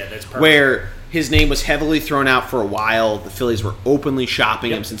 just gonna say that. That's perfect. where his name was heavily thrown out for a while. The Phillies were openly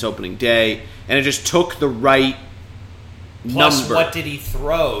shopping him since opening day, and it just took the right Plus, number. what did he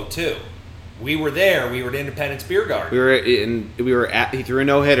throw, too? We were there. We were at Independence Beer Garden. He threw a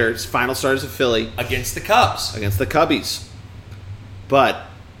no-hitter. His final start as a Philly Against the Cubs. against the Cubbies,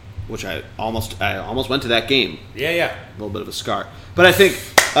 which I almost went to that game. Yeah. A little bit of a scar, but I think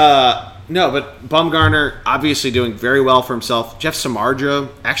but Bumgarner obviously doing very well for himself. Jeff Samardzija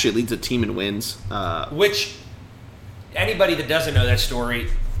actually leads the team in wins. Which, anybody that doesn't know that story,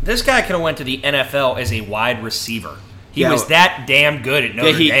 this guy could have went to the NFL as a wide receiver. He was that damn good at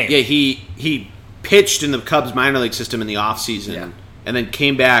Notre Dame. Yeah, he pitched in the Cubs minor league system in the offseason and then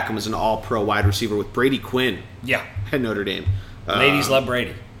came back and was an all-pro wide receiver with Brady Quinn at Notre Dame. Ladies love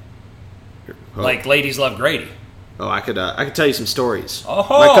Brady. Like ladies love Grady. Oh, I could tell you some stories.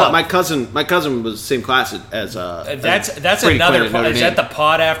 Oh, my cousin was the same class as that's Brady another. Quinn at Notre Is Dame. that the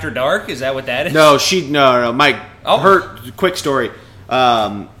pod after dark? Is that what that is? No. Her quick story.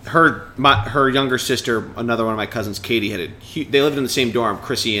 Her younger sister, another one of my cousins, Katie, they lived in the same dorm.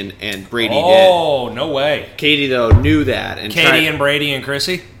 Chrissy and Brady did. Oh, no way. Katie though knew that, and Katie and Brady and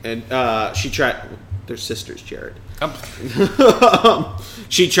Chrissy, and she tried. They're sisters, Jared.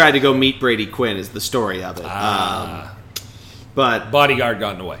 She tried to go meet Brady Quinn. Is the story of it? But bodyguard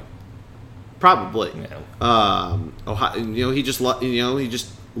got in the way. Probably. Yeah. Ohio, he just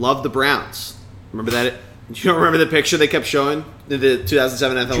loved the Browns. Remember that? You don't remember the picture they kept showing in the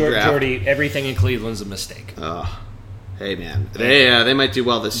 2007 NFL draft? Jordy, everything in Cleveland's a mistake. Hey man, they might do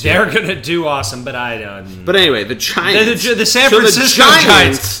well this year. They're gonna do awesome, but I don't. But anyway, the Giants, the San Francisco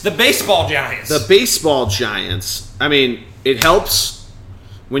Giants, the baseball Giants, the baseball Giants. I mean, it helps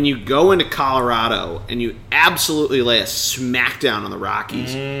when you go into Colorado and you absolutely lay a smackdown on the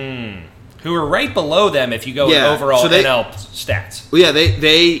Rockies, who are right below them if you go with overall NL stats. Well, yeah,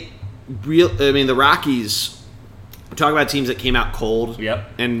 the Rockies. Talk about teams that came out cold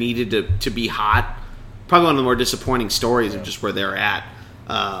and needed to be hot. Probably one of the more disappointing stories of just where they're at.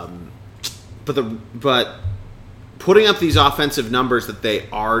 But putting up these offensive numbers that they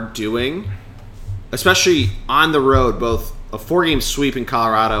are doing, especially on the road, both a 4-game sweep in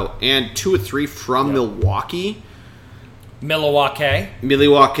Colorado and 2 or 3 from Milwaukee. Milwaukee.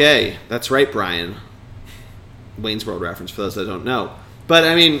 That's right, Brian. Wayne's World reference for those that don't know. But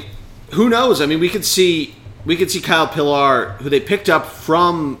I mean, who knows? I mean, we could see Kyle Pillar, who they picked up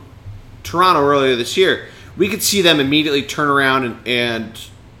from Toronto earlier this year. We could see them immediately turn around and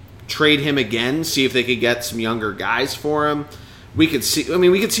trade him again, see if they could get some younger guys for him. We could see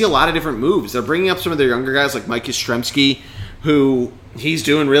a lot of different moves. They're bringing up some of their younger guys like Mike Yastrzemski, who he's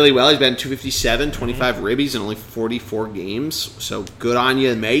doing really well. He's been 257, 25 ribbies in only 44 games. So good on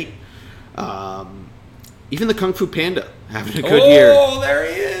you, mate. Even the Kung Fu Panda having a good year. Oh,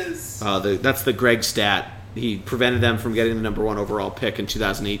 there he is. That's the Greg stat. He prevented them from getting the number 1 overall pick in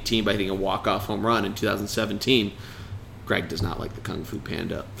 2018 by hitting a walk-off home run in 2017. Greg does not like the Kung Fu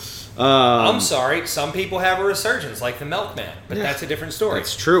Panda. I'm sorry. Some people have a resurgence, like the Milkman, but that's a different story.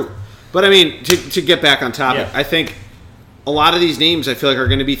 That's true. But, I mean, to get back on topic, I think a lot of these names I feel like are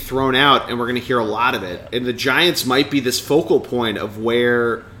going to be thrown out, and we're going to hear a lot of it. And the Giants might be this focal point of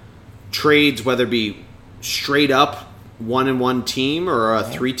where trades, whether it be straight up 1-1 team or a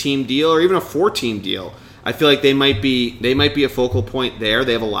 3-team deal or even a 4-team deal, I feel like they might be a focal point there.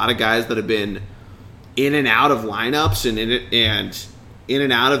 They have a lot of guys that have been in and out of lineups and in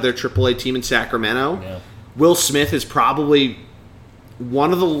and out of their AAA team in Sacramento. Yeah. Will Smith is probably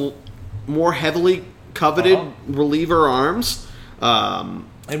one of the more heavily coveted reliever arms.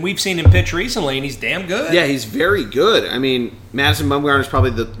 And we've seen him pitch recently, and he's damn good. Yeah, he's very good. I mean, Madison Bumgarner is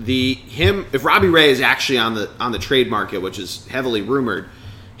probably if Robbie Ray is actually on the trade market, which is heavily rumored,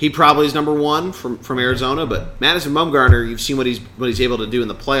 he probably is number one from Arizona. But Madison Bumgarner, you've seen what he's able to do in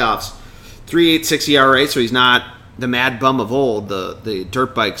the playoffs. 3.86 ERA, so he's not the mad bum of old. The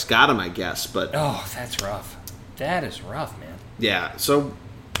dirt bikes got him, I guess. But that's rough. That is rough, man. Yeah, so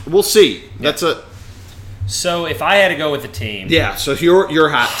we'll see. Yeah. So if I had to go with the team, so your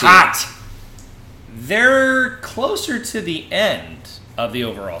hot team. They're closer to the end of the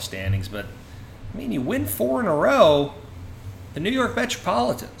overall standings, but I mean, you win 4 in a row. The New York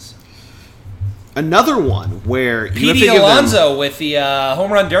Metropolitans. Another one where you Pete Alonso with the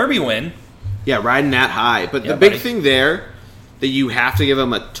home run derby win. Yeah, riding that high. But the big thing there that you have to give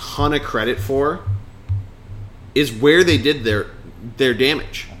them a ton of credit for is where they did their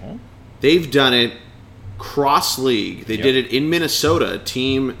damage. Uh-huh. They've done it cross-league. They did it in Minnesota, a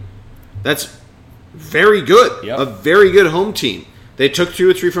team that's very good, a very good home team. They took 2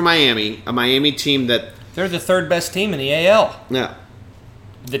 or 3 from Miami, a Miami team that... They're the 3rd best team in the AL. Yeah.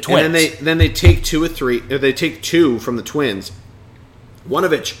 The Twins. And then they take 2 or 3, or they take 2 from the Twins. One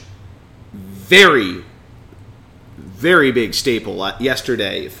of which, very, very big staple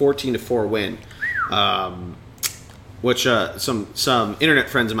yesterday, 14-4 win. Which some internet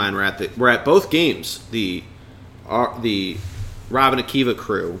friends of mine were at both games. The Rob and Akiva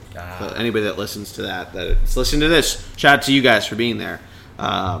crew. Anybody that listens to that's listening to this, shout out to you guys for being there.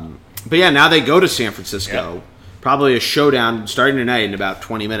 But yeah, now they go to San Francisco. Yep. Probably a showdown starting tonight in about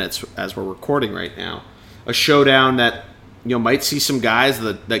 20 minutes as we're recording right now. A showdown that might see some guys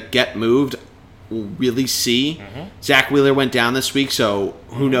that get moved. We'll really see. Mm-hmm. Zach Wheeler went down this week, so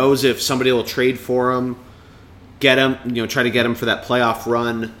who knows if somebody will trade for him. Get him, try to get him for that playoff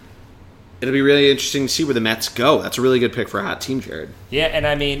run. It'll be really interesting to see where the Mets go. That's a really good pick for a hot team, Jared. Yeah, and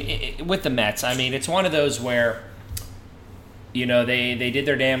I mean, with the Mets, I mean, it's one of those where, they did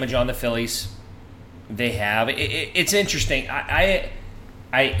their damage on the Phillies. They have. It's interesting. I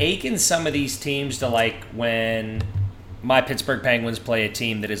ache in some of these teams to like when my Pittsburgh Penguins play a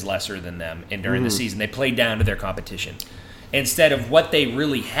team that is lesser than them, and during the season they play down to their competition. Instead of what they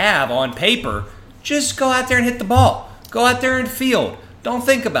really have on paper, just go out there and hit the ball. Go out there and field. Don't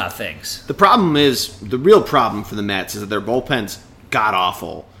think about things. The real problem for the Mets is that their bullpen's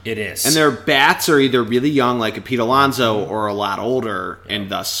god-awful. It is. And their bats are either really young, like a Pete Alonso, or a lot older, and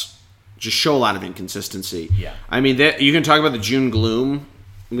thus just show a lot of inconsistency. Yeah. I mean, you can talk about the June gloom.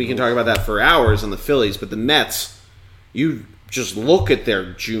 We can talk about that for hours on the Phillies, but the Mets, you just look at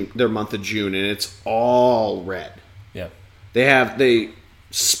their month of June, and it's all red. Yeah. They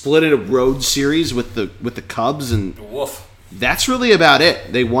split in a road series with the Cubs, and woof. That's really about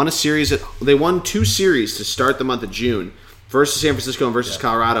it. They won 2 series to start the month of June versus San Francisco and versus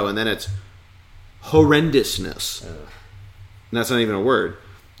Colorado, and then it's horrendousness. And that's not even a word.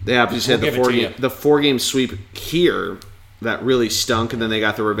 They obviously had the 4-game sweep here that really stunk, and then they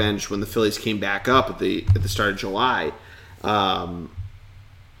got the revenge when the Phillies came back up at the start of July. But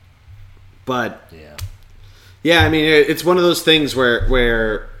yeah, I mean, it's one of those things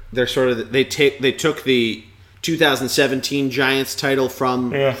where they're sort of they took the 2017 Giants title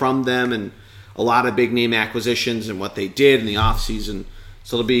from them, and a lot of big name acquisitions and what they did in the offseason.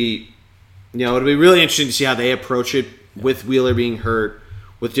 So it'll be really interesting to see how they approach it with Wheeler being hurt,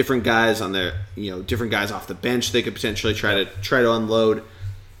 with different guys on their different guys off the bench they could potentially try to unload.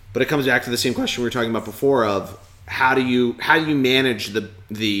 But it comes back to the same question we were talking about before of how do you manage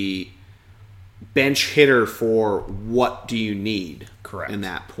the bench hitter for what do you need in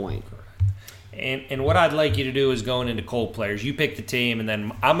that point. Correct. And what I'd like you to do is going into cold players. You pick the team, and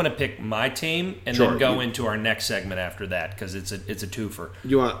then I'm going to pick my team, and then go into our next segment after that because it's a twofer.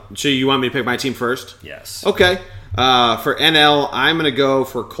 You want me to pick my team first? Yes. Okay. For NL, I'm going to go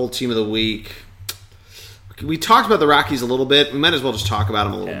for cold team of the week. We talked about the Rockies a little bit. We might as well just talk about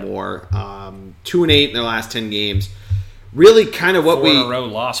them a little more. 2-8 in their last 10 games. Really, kind of what 4 in a row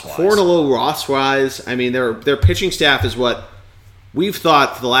loss-wise. 4 in a row loss-wise. I mean, their pitching staff is what we've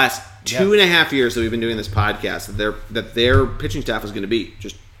thought for the last 2.5 years that we've been doing this podcast that their pitching staff is going to be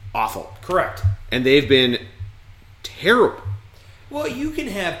just awful. Correct. And they've been terrible. Well, you can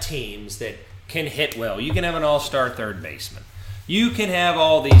have teams that can hit well. You can have an all-star third baseman. You can have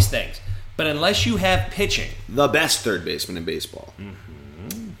all these things. But unless you have pitching. The best third baseman in baseball.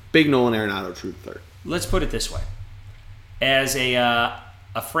 Big Nolan Arenado, true third. Let's put it this way. As a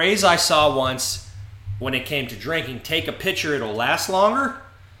phrase I saw once when it came to drinking, take a pitcher, it'll last longer.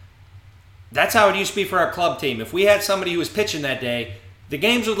 That's how it used to be for our club team. If we had somebody who was pitching that day, the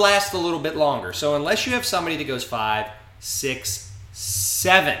games would last a little bit longer. So unless you have somebody that goes 5, 6,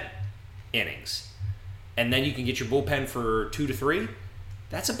 7 innings, and then you can get your bullpen for 2 to 3,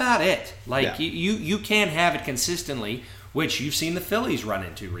 that's about it. Like, you can't have it consistently, which you've seen the Phillies run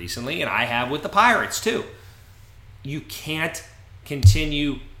into recently, and I have with the Pirates too. You can't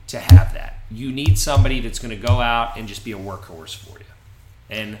continue to have that. You need somebody that's going to go out and just be a workhorse for you.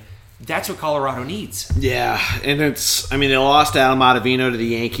 And that's what Colorado needs. Yeah, and they lost Adam Ottavino to the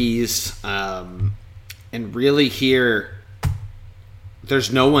Yankees. And really here,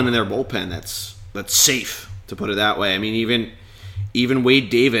 there's no one in their bullpen that's safe, to put it that way. I mean, even Wade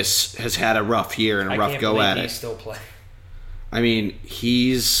Davis has had a rough year and a rough go at it. He's still playing. I mean,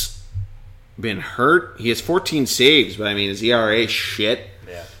 he's been hurt. He has 14 saves, but his ERA is shit.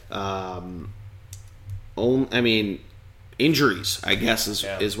 Yeah. Injuries, I guess,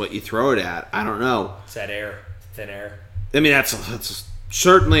 is what you throw it at. I don't know. It's that thin air. That's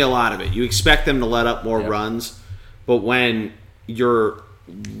certainly a lot of it. You expect them to let up more runs, but when your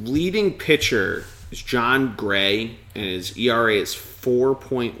leading pitcher is John Gray and his ERA is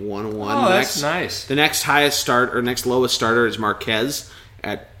 4.11. Oh, that's nice. The next lowest starter is Marquez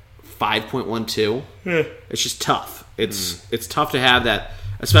at 5.12. Yeah. It's just tough. It's tough to have that,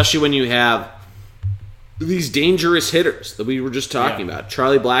 especially when you have these dangerous hitters that we were just talking about.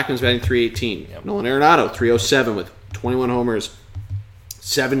 Charlie Blackmon's batting 318. Yep. Nolan Arenado, 307 with 21 homers,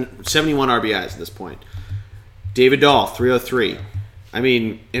 71 RBIs at this point. David Dahl, 303.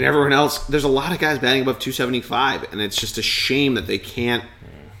 And everyone else, there's a lot of guys batting above 275, and it's just a shame that they can't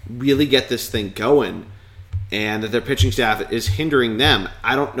really get this thing going and that their pitching staff is hindering them.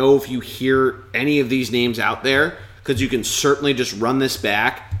 I don't know if you hear any of these names out there, because you can certainly just run this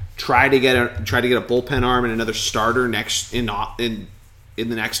back, try to get a bullpen arm and another starter next in the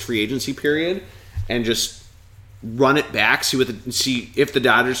next free agency period, and just run it back. See if the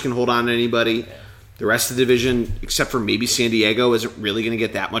Dodgers can hold on to anybody. Yeah. The rest of the division, except for maybe San Diego, isn't really going to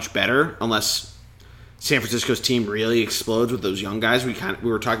get that much better unless San Francisco's team really explodes with those young guys. We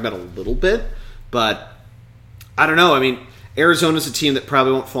were talking about a little bit, but I don't know. Arizona's a team that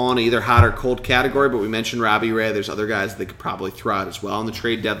probably won't fall into either hot or cold category, but we mentioned Robbie Ray. There's other guys that they could probably throw out as well on the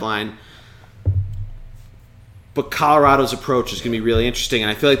trade deadline. But Colorado's approach is going to be really interesting,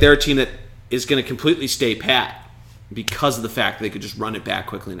 and I feel like they're a team that is going to completely stay pat because of the fact that they could just run it back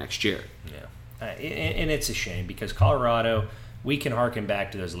quickly next year. Yeah. And it's a shame because Colorado, we can harken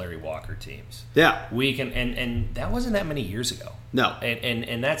back to those Larry Walker teams. Yeah. We can, and that wasn't that many years ago. No.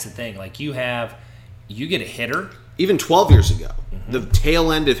 And that's the thing. Like, you get a hitter. Even 12 years ago, the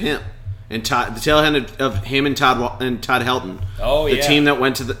tail end of him and Todd Helton. Oh, the team that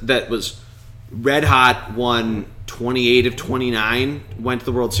went to that was red hot, won 28 of 29, went to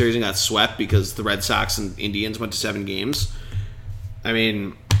the World Series and got swept because the Red Sox and Indians went to 7 games.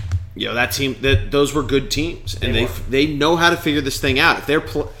 That team, those were good teams, and they know how to figure this thing out. If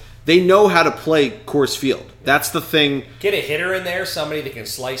they know how to play Coors Field. That's the thing. Get a hitter in there, somebody that can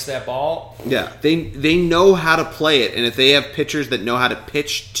slice that ball. Yeah, they know how to play it, and if they have pitchers that know how to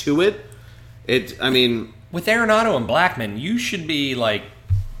pitch to it, with Arenado and Blackmon, you should be like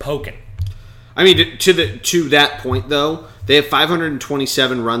poking. To that point though, they have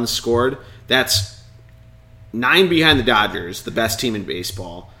 527 runs scored. That's 9 behind the Dodgers, the best team in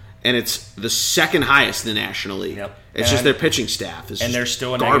baseball. And it's the second highest in the National League. Yep. It's just their pitching staff is and they're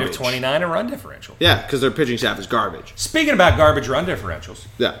still a garbage. negative 29 in run differential. Yeah, because their pitching staff is garbage. Speaking about garbage run differentials,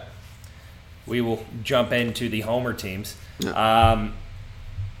 yeah, we will jump into the homer teams. Yeah.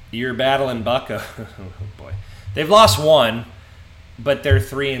 You're battling Bucko. Oh boy, they've lost 1, but they're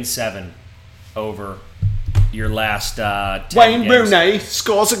 3-7 over your last 10 Wayne games. Rooney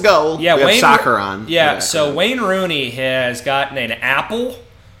scores a goal. Yeah, we Wayne have soccer on. Yeah, so Wayne Rooney has gotten an apple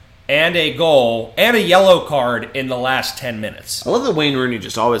and a goal and a yellow card in the last 10 minutes. I love that Wayne Rooney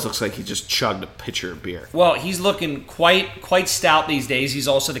just always looks like he just chugged a pitcher of beer. Well, he's looking quite stout these days. He's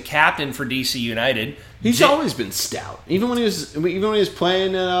also the captain for DC United. He's always been stout, even when he was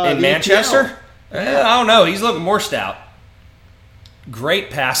playing in Manchester. I don't know. He's looking more stout. Great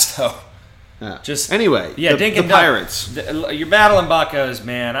pass though. Yeah. The Pirates. You're battling Buccos,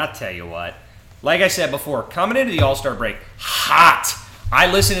 man. I'll tell you what. Like I said before, coming into the All-Star break, hot.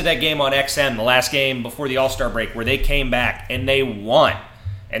 I listened to that game on XM, the last game before the All-Star break, where they came back and they won.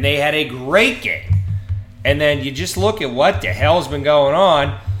 And they had a great game. And then you just look at what the hell's been going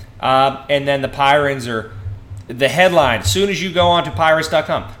on. And then the Pirates are the headline. As soon as you go on to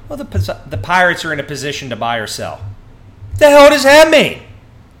Pirates.com, well, the Pirates are in a position to buy or sell. What the hell does that mean?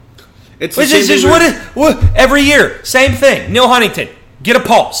 It's the same thing every year, same thing. Neil Huntington, get a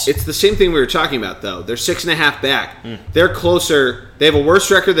pulse. It's the same thing we were talking about, though. They're 6.5 back. They're closer. They have a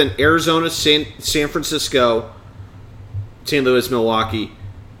worse record than Arizona, San Francisco, St. Louis, Milwaukee,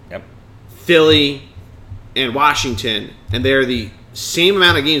 Philly, and Washington, and they're the same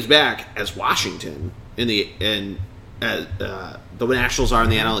amount of games back as Washington the Nationals are in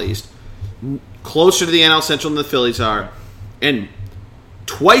the NL East. Closer to the NL Central than the Phillies are, and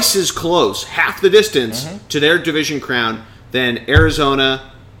twice as close, half the distance to their division crown than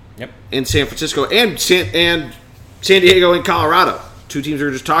Arizona and San Francisco and San Diego and Colorado. Two teams we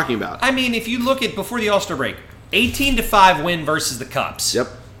were just talking about. I mean, if you look at before the All-Star break, 18-5 win versus the Cubs. Yep.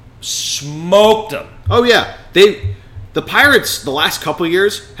 Smoked them. Oh, yeah. The Pirates, the last couple of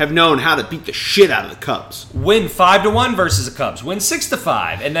years, have known how to beat the shit out of the Cubs. Win 5-1 versus the Cubs. Win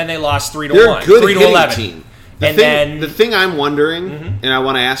 6-5, and then they lost 3-1. They're a good 3-11 team. The thing I'm wondering, and I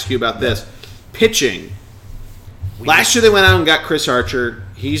want to ask you about this, pitching. Last year they went out and got Chris Archer.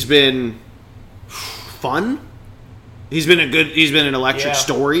 He's been fun. He's been an electric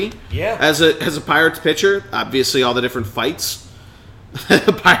story. Yeah. As a Pirates pitcher, obviously all the different fights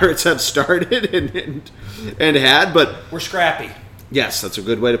the Pirates have started and had, but we're scrappy. Yes, that's a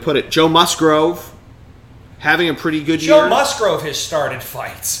good way to put it. Joe Musgrove having a pretty good year. Joe Musgrove has started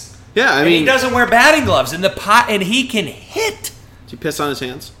fights. Yeah, I mean, he doesn't wear batting gloves and he can hit. Does he piss on his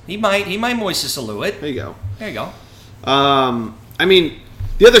hands? He might moist a silhouette. There you go. I mean,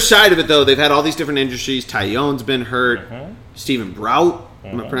 the other side of it though, they've had all these different injuries. Tyone's been hurt. Stephen Brout,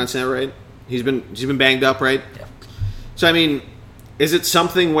 am I pronouncing that right? He's been banged up, right? Yeah. So I mean, is it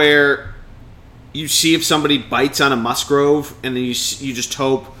something where you see if somebody bites on a Musgrove and then you just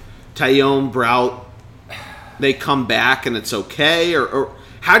hope Tyone, Brout, they come back and it's okay, or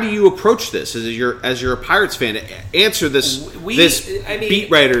how do you approach this as you're a Pirates fan? Answer this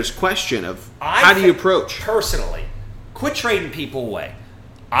beat writer's question of how do you approach? Personally, quit trading people away.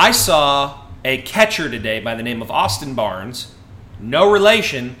 I saw a catcher today by the name of Austin Barnes, no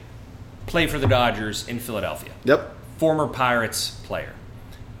relation, play for the Dodgers in Philadelphia. Yep. Former Pirates player.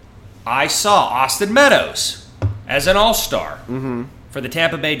 I saw Austin Meadows as an all-star for the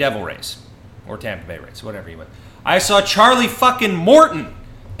Tampa Bay Devil Rays. Or Tampa Bay Rays, whatever you want. I saw Charlie fucking Morton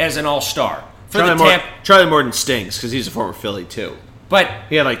as an all-star. Charlie Morton stings because he's a former Philly too. But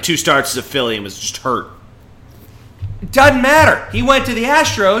he had like 2 starts as a Philly and was just hurt. Doesn't matter. He went to the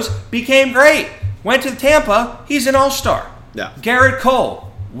Astros, became great. Went to Tampa, he's an all-star. Yeah. Garrett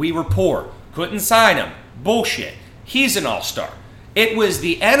Cole, we were poor. Couldn't sign him. Bullshit. He's an all-star. It was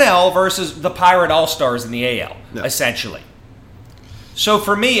the NL versus the Pirate All-Stars in the AL, essentially. So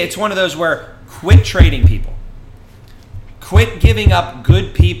for me, it's one of those where quit trading people. Quit giving up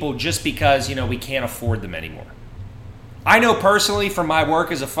good people just because, we can't afford them anymore. I know personally from my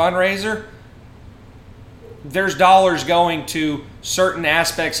work as a fundraiser, there's dollars going to certain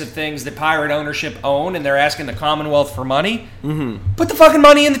aspects of things that Pirate ownership own, and they're asking the Commonwealth for money. Put the fucking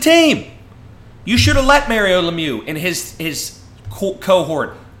money in the team. You should have let Mario Lemieux and his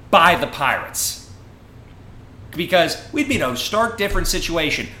cohort buy the Pirates. Because we'd be in a stark different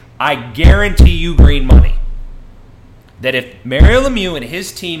situation. I guarantee you green money that if Mario Lemieux and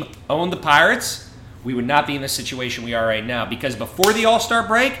his team owned the Pirates, we would not be in the situation we are right now. Because before the All-Star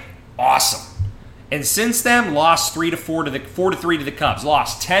break, awesome. And since then, lost 4-3 to the Cubs,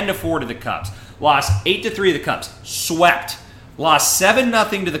 lost 10-4 to the Cubs, lost 8-3 to the Cubs, swept, lost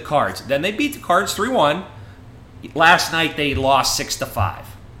 7-0 to the Cards. Then they beat the Cards 3-1. Last night they lost 6-5.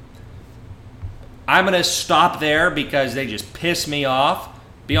 I'm going to stop there because they just piss me off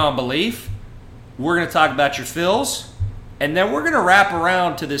beyond belief. We're going to talk about your Phils, and then we're going to wrap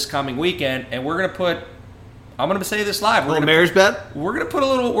around to this coming weekend, and we're going to put. I'm going to say this live. We're mayor's bet. We're going to put a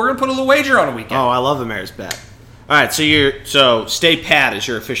little wager on a weekend. Oh, I love the mayor's bet. All right, so stay pat is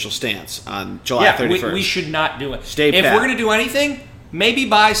your official stance on July 31st. We should not do it. Stay pat. If we're going to do anything, maybe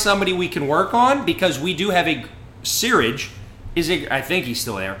buy somebody we can work on because we do have a Searage. I think he's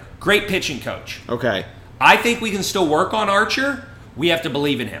still there. Great pitching coach. Okay. I think we can still work on Archer. We have to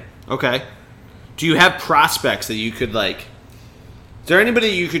believe in him. Okay. Do you have prospects that you could like? Is there anybody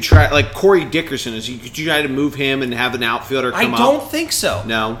you could try, like Corey Dickerson? Could you try to move him and have an outfielder come up? I don't think so.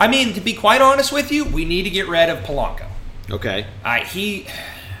 No? I mean, to be quite honest with you, we need to get rid of Polanco. Okay.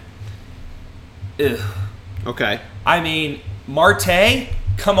 Ugh. Okay. I mean, Marte,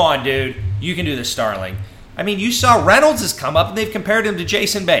 come on, dude. You can do this, Starling. I mean, you saw Reynolds has come up, and they've compared him to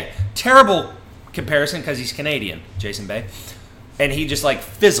Jason Bay. Terrible comparison because he's Canadian, Jason Bay. And he just,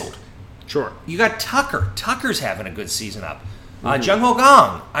 fizzled. Sure. You got Tucker. Tucker's having a good season up. Jung Ho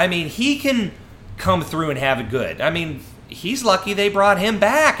Gong. I mean, he can come through and have it good. I mean, he's lucky they brought him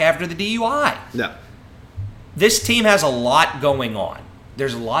back after the DUI. No. This team has a lot going on.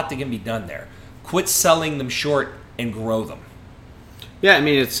 There's a lot that can be done there. Quit selling them short and grow them. Yeah, I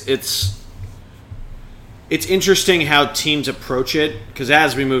mean, it's interesting how teams approach it, because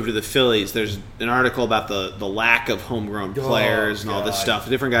as we move to the Phillies, there's an article about the lack of homegrown players and all this stuff,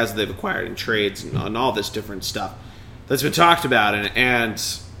 different guys that they've acquired in trades and all this different stuff that's been talked about. And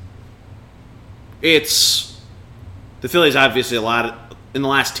it's the Phillies obviously in the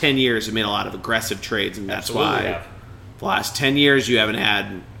last 10 years have made a lot of aggressive trades, and that's why the last 10 years you haven't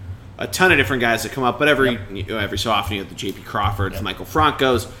had a ton of different guys that come up, but every so often you have the J.P. Crawfords, the Michael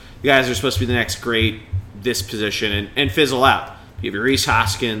Francos. The guys are supposed to be the next great this position and fizzle out. You have your Reese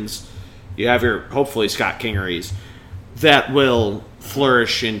Hoskins, you have your hopefully Scott Kingery's that will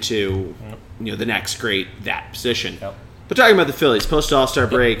flourish into the next great that position. Yep. But talking about the Phillies post All-Star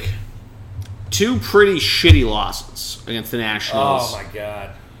break, two pretty shitty losses against the Nationals. Oh my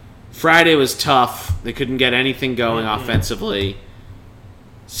God! Friday was tough. They couldn't get anything going offensively.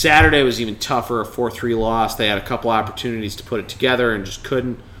 Saturday was even tougher, a 4-3 loss. They had a couple opportunities to put it together and just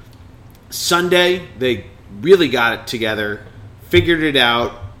couldn't. Sunday, they really got it together, figured it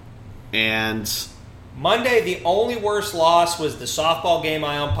out, and Monday, the only worst loss was the softball game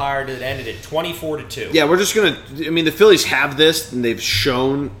I umpired that ended at 24-2. Yeah, we're just going to... I mean, the Phillies have this, and they've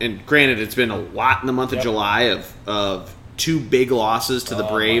shown, and granted, it's been a lot in the month of July of two big losses to the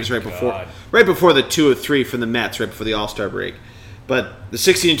Braves right before the 2-3 from the Mets, right before the All-Star break. But the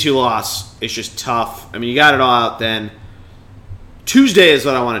 16-2 loss is just tough. I mean, you got it all out then. Tuesday is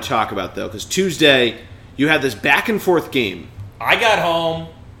what I want to talk about, though, because Tuesday, you had this back-and-forth game. I got home,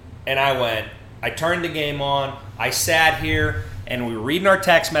 and I turned the game on, I sat here, and we were reading our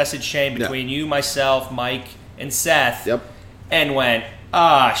text message chain between you, myself, Mike, and Seth, and went,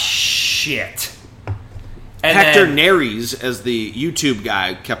 shit. And Hector Neris, as the YouTube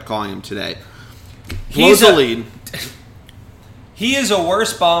guy kept calling him today, blows the lead. He is a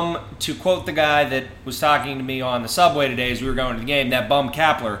worse bum, to quote the guy that was talking to me on the subway today as we were going to the game, that bum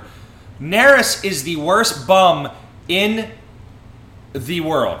Kapler. Neris is the worst bum in the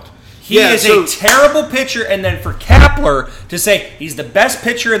world. He is a terrible pitcher, and then for Kapler to say he's the best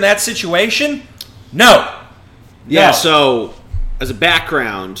pitcher in that situation, no. Yeah, so as a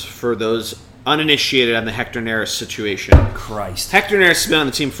background for those uninitiated on the Hector Neris situation. Christ. Hector Neris has been on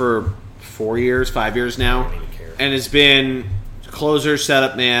the team for 5 years now, I don't even care. And has been closer,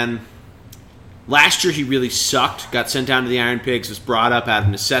 setup man. Last year he really sucked. Got sent down to the Iron Pigs. Was brought up out of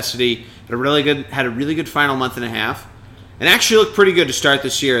necessity. Had a really good final month and a half, and actually looked pretty good to start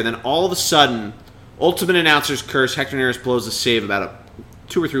this year. And then all of a sudden, ultimate announcer's curse. Hector Neris blows a save about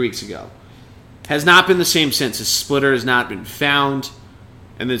 2 or 3 weeks ago. Has not been the same since. His splitter has not been found,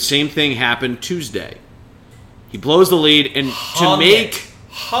 and the same thing happened Tuesday. He blows the lead, and hung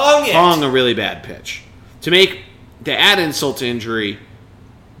a really bad pitch to add insult to injury,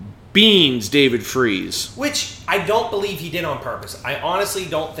 beans David Freese. Which I don't believe he did on purpose. I honestly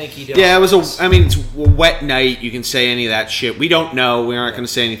don't think he did on purpose. It's a wet night. You can say any of that shit. We don't know. We aren't going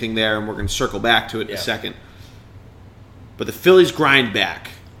to say anything there, and we're going to circle back to it in a second. But the Phillies grind back.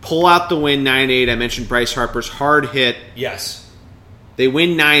 Pull out the win 9-8. I mentioned Bryce Harper's hard hit. Yes. They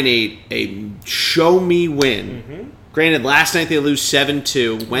win 9-8, a show-me win. Mm-hmm. Granted, last night they lose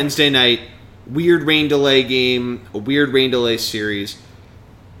 7-2. Wednesday night, weird rain delay game, a weird rain delay series.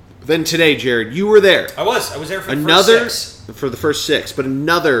 Then today, Jared, you were there. I was there for the first six. But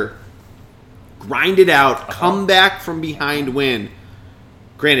another grinded out, comeback from behind win.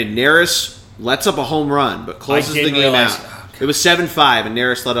 Granted, Neris lets up a home run, but closes the game out. It was 7-5, and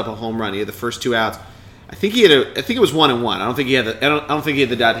Neris let up a home run. He had the first 2 outs. I think it was 1-1. I don't think he had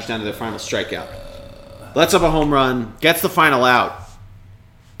the Dodgers down to their final strikeout. Lets up a home run, gets the final out,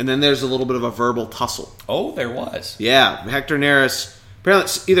 and then there's a little bit of a verbal tussle. Oh, there was. Yeah, Hector Neris.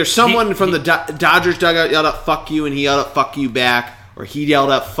 Apparently, either someone from the Dodgers dugout yelled out "fuck you" and he yelled out "fuck you" back, or he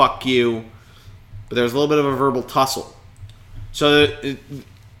yelled out "fuck you." But there was a little bit of a verbal tussle. So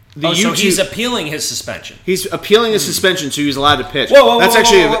so he's appealing his suspension. He's appealing his suspension, so he's allowed to pitch. Whoa,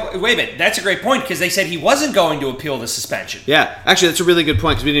 wait a minute. That's a great point, because they said he wasn't going to appeal the suspension. Yeah, actually, that's a really good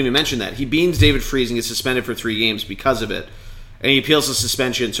point, because we didn't even mention that. He beans David Freese and gets suspended for 3 games because of it, and he appeals the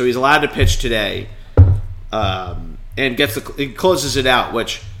suspension, so he's allowed to pitch today, and he closes it out,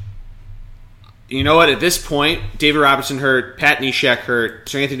 which you know what? At this point, David Robertson hurt, Pat Neshek hurt,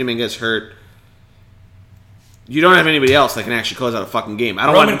 Sir Anthony Dominguez hurt. You don't have anybody else that can actually close out a fucking game. I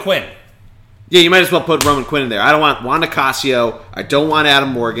don't Roman want Quinn. Yeah, you might as well put Roman Quinn in there. I don't want Juan Nicasio. I don't want Adam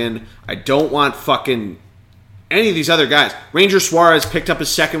Morgan. I don't want fucking any of these other guys. Ranger Suarez picked up his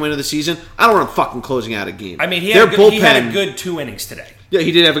second win of the season. I don't want him fucking closing out a game. I mean, he had a good 2 innings today. Yeah,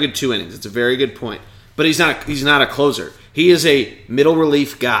 he did have a good 2 innings. It's a very good point. But he's not a closer. He is a middle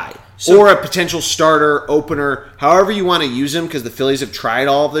relief guy. Or a potential starter, opener, however you want to use him, because the Phillies have tried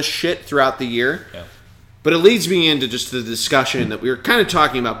all of this shit throughout the year. Yeah. But it leads me into just the discussion that we were kind of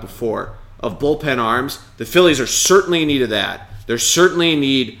talking about before of bullpen arms. The Phillies are certainly in need of that. They're certainly in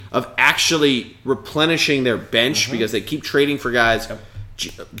need of actually replenishing their bench because they keep trading for guys.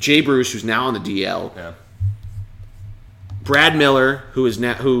 Yep. Jay Bruce, who's now on the DL. Yeah. Brad Miller,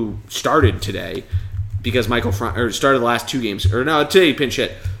 who started today because Michael started the last 2 games. Or no, today he pinch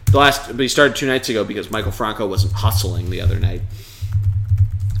hit. But he started 2 nights ago because Michael Franco wasn't hustling the other night.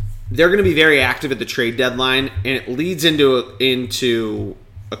 They're going to be very active at the trade deadline, and it leads into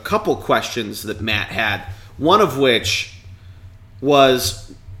a couple questions that Matt had. One of which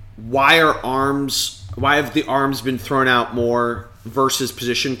was why have the arms been thrown out more versus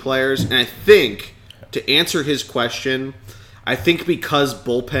position players? And I think to answer his question, I think because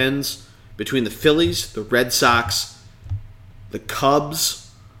bullpens between the Phillies, the Red Sox, the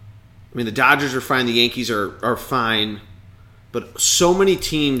Cubs, I mean the Dodgers are fine, the Yankees are fine. But so many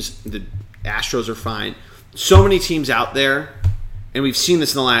teams, the Astros are fine. So many teams out there, and we've seen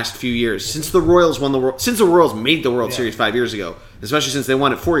this in the last few years. Since the Royals made the World Series 5 years ago, especially since they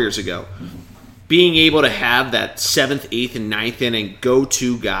won it 4 years ago, being able to have that 7th, 8th, and 9th inning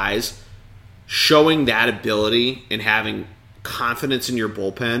go-to guys, showing that ability and having confidence in your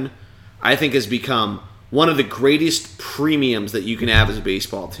bullpen, I think has become one of the greatest premiums that you can have as a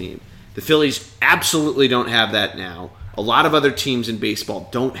baseball team. The Phillies absolutely don't have that now. A lot of other teams in baseball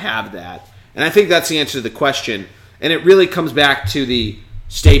don't have that. And I think that's the answer to the question. And it really comes back to the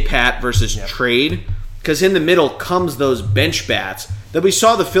stay pat versus trade. Because in the middle comes those bench bats that we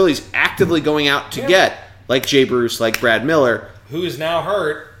saw the Phillies actively going out to get. Like Jay Bruce, like Brad Miller. Who is now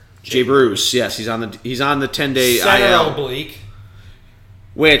hurt. Jay Bruce, yes. He's on the 10-day Center IL. oblique.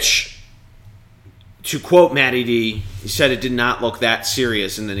 Which, to quote Matty D, he said it did not look that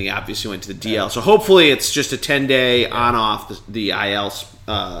serious, and then he obviously went to the DL. So hopefully it's just a 10-day on-off the IL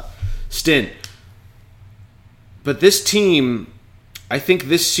stint. But this team, I think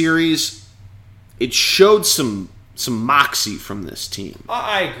this series, it showed some moxie from this team.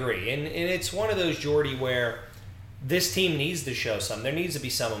 I agree. And it's one of those, Jordy, where this team needs to show some. There needs to be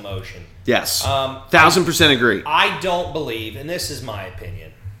some emotion. Yes. 1,000% agree. I don't believe, and this is my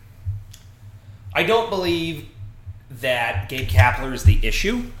opinion, I don't believe that Gabe Kapler is the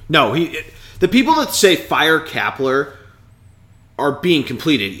issue. No, the people that say fire Kapler are being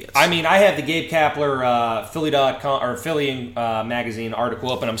complete idiots. I mean, I have the Gabe Kapler Philly.com or Philly magazine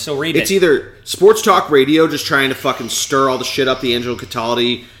article up, and I'm still reading it. It's either sports talk radio just trying to fucking stir all the shit up, the Angelo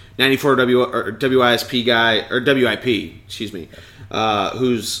Cataldi 94 WISP guy, or WIP, excuse me,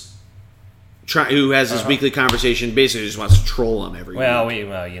 who has his weekly conversation, basically just wants to troll him every week. You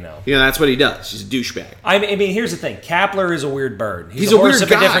know. You know, that's what he does. He's a douchebag. I mean, here's the thing. Kapler is a weird bird. He's a horse weird of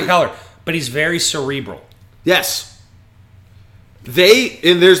guy. a different color, but he's very cerebral. Yes.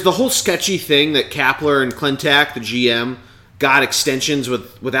 And there's the whole sketchy thing that Kapler and Klentak, the GM, got extensions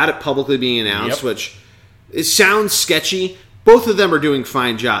without it publicly being announced, which it sounds sketchy. Both of them are doing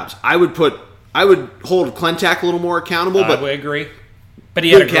fine jobs. I would hold Klentak a little more accountable, but I would agree. But he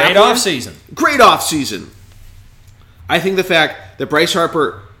had a great offseason. Great offseason. I think the fact that Bryce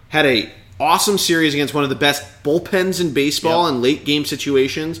Harper had a awesome series against one of the best bullpens in baseball in late game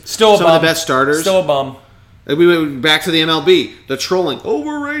situations. Still a bum. Some of the best starters. Still a bum. We went back to the MLB. The trolling.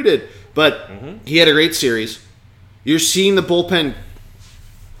 Overrated. But he had a great series. You're seeing the bullpen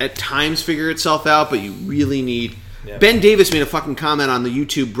at times figure itself out, but you really need... Yeah. Ben Davis made a fucking comment on the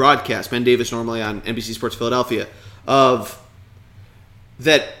YouTube broadcast. Ben Davis, normally on NBC Sports Philadelphia, of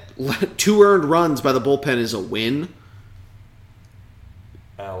that 2 earned runs by the bullpen is a win.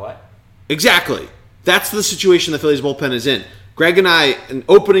 What? Exactly. That's the situation the Phillies bullpen is in. Greg and I, in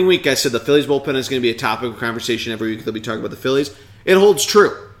opening week, I said the Phillies bullpen is going to be a topic of conversation every week that we talk about the Phillies. It holds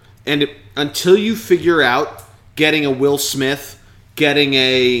true. And until you figure out getting a Will Smith, getting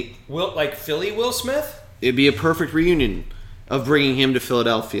a... Philly Will Smith? It'd be a perfect reunion of bringing him to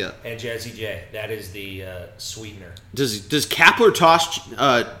Philadelphia. And Jazzy J. That is the sweetener. Does Kapler toss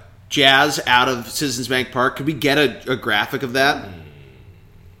Jazz out of Citizens Bank Park? Could we get a graphic of that?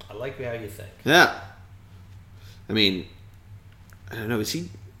 I like how you think. Yeah. I mean, I don't know.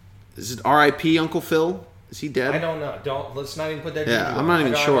 Is Is it R.I.P. Uncle Phil? Is he dead? I don't know. Let's not even put that. Yeah, I'm not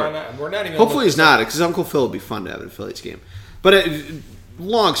even sure. We're not even. Hopefully he's not, because Uncle Phil would be fun to have at a Phillies game. But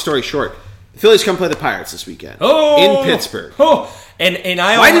long story short, the Phillies come play the Pirates this weekend in Pittsburgh. And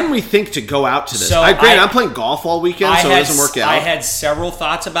why didn't we think to go out to this? I'm playing golf all weekend, so it doesn't work out. I had several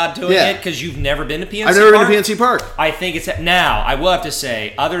thoughts about doing it because you've never been to PNC Park. I've never been to PNC Park. I think it's now. I will have to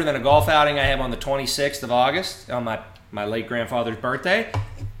say, other than a golf outing I have on the 26th of August on my late grandfather's birthday,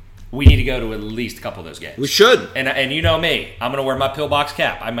 we need to go to at least a couple of those games. We should. And you know me, I'm going to wear my pillbox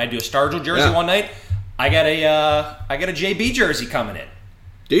cap. I might do a Stargell jersey one night. I got a JB jersey coming in.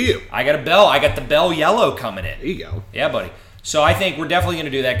 Do you? I got a Bell. I got the Bell yellow coming in. There you go. Yeah, buddy. So I think we're definitely going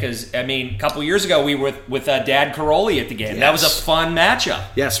to do that because, a couple years ago we were with Dad Caroli at the game. Yes. That was a fun matchup.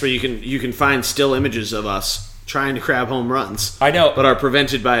 Yes, where you can find still images of us trying to grab home runs. I know. But are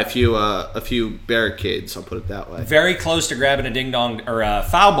prevented by a few barricades, I'll put it that way. Very close to grabbing a ding-dong or a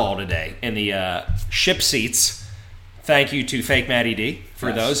foul ball today in the ship seats. Thank you to Fake Matty D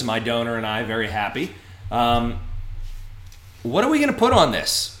for those. My donor and I very happy. What are we going to put on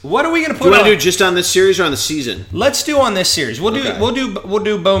this? What are we going to put on? Do you want to do just on this series or on the season? Let's do on this series. We'll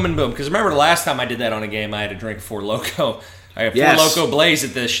do boom and boom because remember the last time I did that on a game I had to drink Four Loko. I had Four Loko Blaze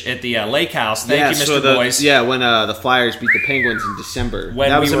at the Lake House. Thank you, Mr. Boys. Yeah, when the Flyers beat the Penguins in December.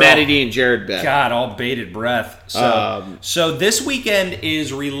 That was a Matty D and Jared bet. God, all bated breath. So this weekend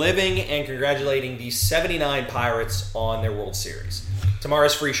is reliving and congratulating the 79 Pirates on their World Series.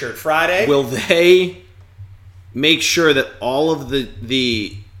 Tomorrow's Free Shirt Friday. Will they make sure that all of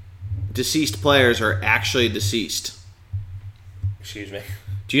the deceased players are actually deceased? Excuse me.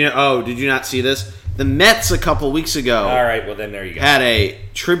 Do you know? Oh, did you not see this? The Mets a couple weeks ago. All right, well then there you go. Had a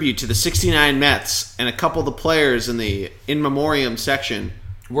tribute to the '69 Mets, and a couple of the players in the in memoriam section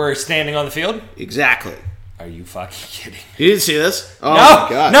were standing on the field. Exactly. Are you fucking kidding? You didn't see this? Oh no, my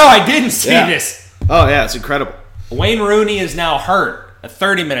God. No, I didn't see this. Oh yeah, it's incredible. Wayne Rooney is now hurt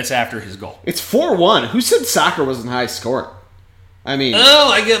 30 minutes after his goal. It's 4-1. Who said soccer wasn't high scoring? I mean...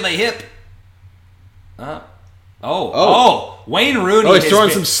 I got my hip. Wayne Rooney he's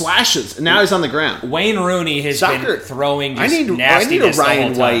throwing some slashes. And now he's on the ground. Wayne Rooney has been throwing just nastiness I need a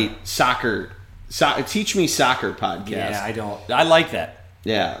Ryan the whole time. White soccer... Teach me soccer podcast. Yeah, I like that.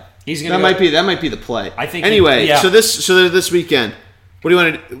 Yeah. He's gonna that might be the play. I think anyway, so this weekend, what do you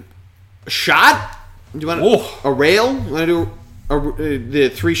want to do? A shot? Do you want a rail? You want to do the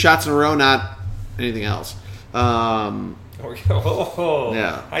 3 shots in a row, not anything else? Yeah.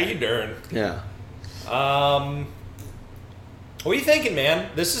 How you doing? Yeah. What are you thinking, man?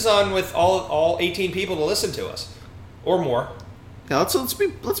 This is on with all 18 people to listen to us, or more. Yeah, let's be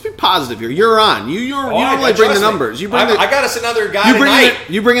positive here. You're on. You normally bring the numbers. I got us another guy tonight.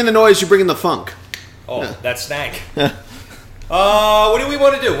 You bring in the noise. You bring in the funk. Oh, yeah. That's stank. What do we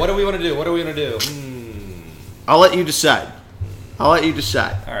want to do? What do we want to do? I'll let you decide. All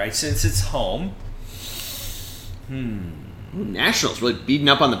right, since it's home. Nationals really beating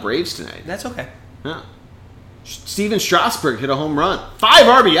up on the Braves tonight. That's okay. Yeah. Steven Strasburg hit a home run. 5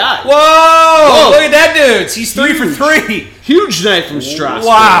 RBI. Whoa! Look at that dude. He's 3 for 3. Huge night from Strasburg.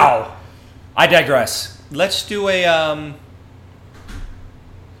 Wow. I digress. Let's do a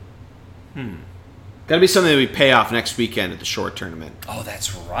Got to be something that we pay off next weekend at the short tournament. Oh,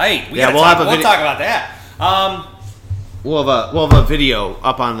 that's right. We'll talk about that. We'll have a video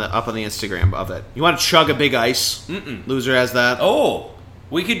up on the Instagram of it. You want to chug a big ice? Loser has that. Oh,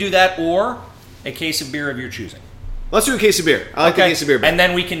 we could do that, or a case of beer of your choosing. Let's do a case of beer. I like the case of beer. And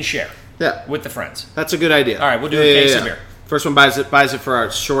then we can share. Yeah, with the friends. That's a good idea. All right, we'll do a case of beer. First one buys it for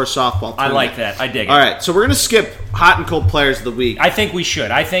our shore softball tournament. I like that. I dig it. All right, so we're gonna skip hot and cold players of the week. I think we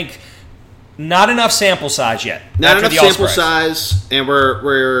should. I think not enough sample size yet. Not enough sample size, and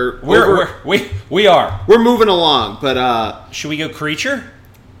we are. We're moving along, but should we go creature?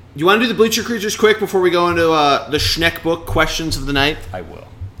 You want to do the Bleacher Creatures quick before we go into the Schneck book questions of the night? I will.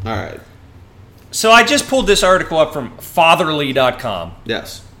 All right. So I just pulled this article up from fatherly.com.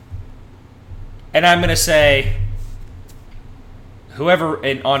 Yes. And I'm going to say, whoever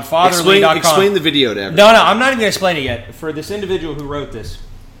on fatherly.com. Explain the video to everyone. No, I'm not even going to explain it yet. For this individual who wrote this.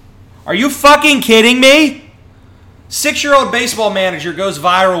 Are you fucking kidding me? 6-year-old baseball manager goes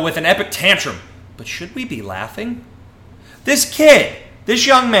viral with an epic tantrum. But should we be laughing? This kid, this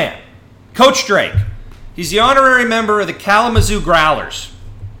young man, Coach Drake, he's the honorary member of the Kalamazoo Growlers.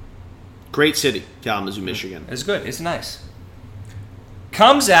 Great city, Kalamazoo, Michigan. It's good. It's nice.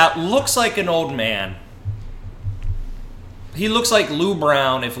 Comes out, looks like an old man. He looks like Lou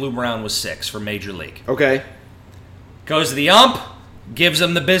Brown if Lou Brown was 6 for Major League. Okay. Goes to the ump, gives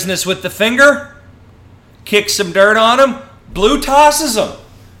him the business with the finger, kicks some dirt on him, Blue tosses him.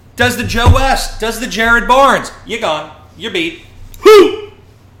 Does the Joe West? Does the Jared Barnes? You're gone. You're beat. Whoo!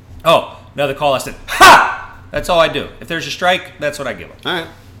 Oh, another call. I said, ha! That's all I do. If there's a strike, that's what I give him. All right.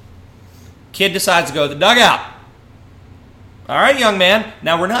 Kid decides to go to the dugout. All right, young man.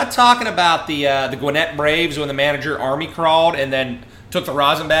 Now, we're not talking about the Gwinnett Braves when the manager army crawled and then took the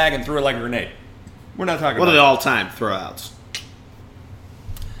rosin bag and threw it like a grenade. We're not talking One about of the all-time throwouts.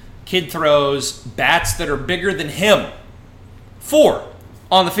 Kid throws bats that are bigger than him. 4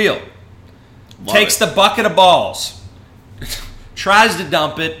 on the field. Takes the bucket of balls. Tries to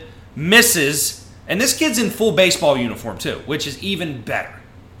dump it. Misses. And this kid's in full baseball uniform, too, which is even better.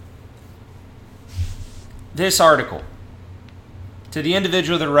 This article. To the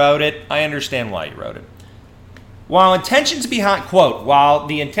individual that wrote it, I understand why you wrote it. While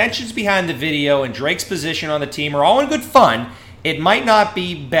the intentions behind the video and Drake's position on the team are all in good fun, it might not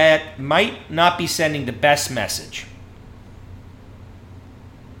be sending the best message.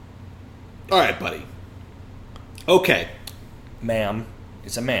 All right, buddy. Okay. Ma'am.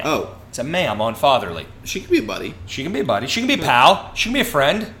 It's a ma'am. Oh. It's a ma'am on Fatherly. She can be a buddy. She can be a buddy. She can be a pal. She can be a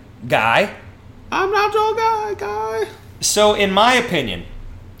friend. Guy. I'm not your guy. So, in my opinion,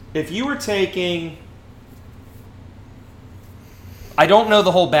 if you were taking... I don't know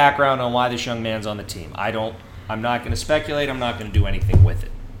the whole background on why this young man's on the team. I'm not going to speculate. I'm not going to do anything with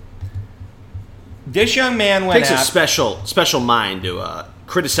it. This young man went Takes a special mind to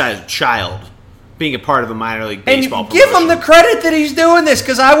criticize a child being a part of a minor league baseball and give him the credit that he's doing this,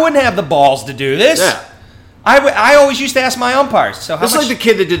 because I wouldn't have the balls to do this. Yeah. I always used to ask my umpires. So this is like the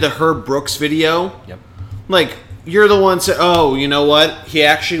kid that did the Herb Brooks video. Yep. Like, you're the one saying, oh, you know what? He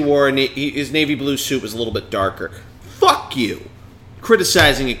actually wore his navy blue suit was a little bit darker. Fuck you.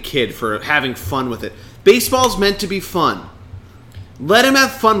 Criticizing a kid for having fun with it. Baseball's meant to be fun. Let him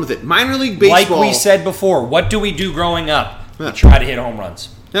have fun with it. Minor league baseball. Like we said before, what do we do growing up? Yeah. We try to hit home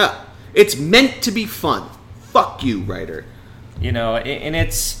runs. Yeah. It's meant to be fun. Fuck you, writer. You know, and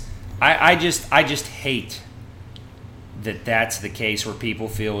it's... I just hate that that's the case where people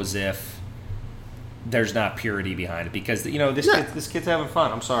feel as if there's not purity behind it. Because, you know, this kid's having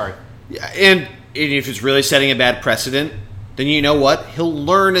fun. I'm sorry. Yeah, and if it's really setting a bad precedent, then you know what? He'll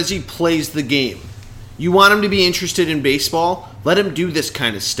learn as he plays the game. You want him to be interested in baseball? Let him do this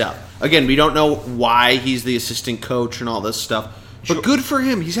kind of stuff. Again, we don't know why he's the assistant coach and all this stuff. But good for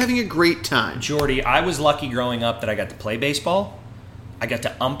him. He's having a great time. Jordy, I was lucky growing up that I got to play baseball. I got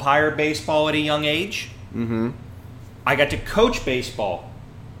to umpire baseball at a young age. Mm-hmm. I got to coach baseball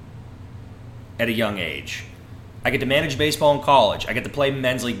at a young age. I get to manage baseball in college. I get to play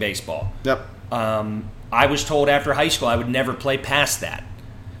men's league baseball. Yep. I was told after high school I would never play past that.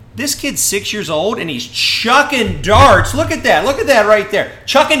 This kid's 6 years old, and he's chucking darts. Look at that. Look at that right there.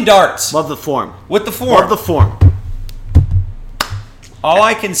 Chucking darts. Love the form. With the form. Love the form. All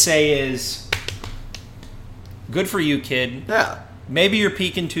I can say is, good for you, kid. Yeah. Maybe you're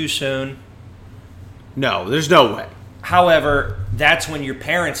peaking too soon. No, there's no way. However, that's when your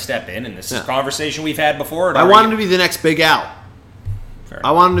parents step in, and this is a conversation we've had before. I want him to be the next big out.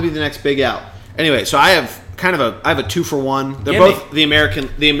 I want him to be the next big out. Anyway, so I have a 2-for-1. They're both the Give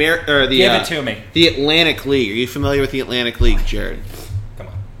it to me. The Atlantic League. Are you familiar with the Atlantic League, Jared? Come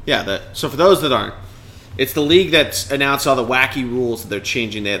on. Yeah. So for those that aren't, it's the league that's announced all the wacky rules that they're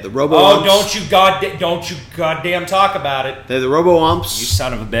changing. They have the robo. Oh, don't you goddamn talk about it. They have the robo umps. You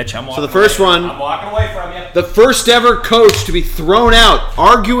son of a bitch! I'm walking. So the first one. I'm walking away from you. The first ever coach to be thrown out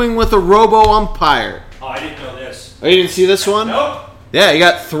arguing with a robo umpire. Oh, I didn't know this. Oh, you didn't see this one? Nope. Yeah, he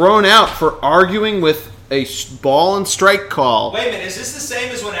got thrown out for arguing with a ball and strike call. Wait a minute, is this the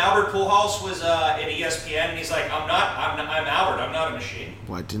same as when Albert Pujols was at ESPN and he's like, I'm Albert, I'm not a machine.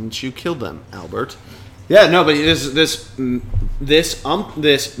 Why didn't you kill them, Albert? Yeah, no, but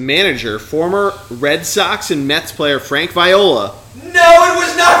this manager, former Red Sox and Mets player Frank Viola. No, it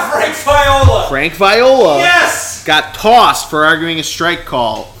was not Frank Viola. Frank Viola. Yes. Got tossed for arguing a strike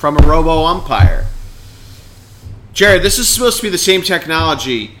call from a robo umpire. Jared, this is supposed to be the same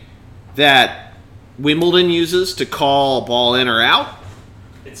technology that Wimbledon uses to call a ball in or out.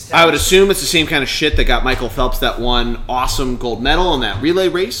 I would assume it's the same kind of shit that got Michael Phelps that one awesome gold medal in that relay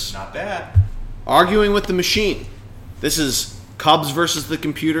race. Not bad. Arguing with the machine. This is Cubs versus the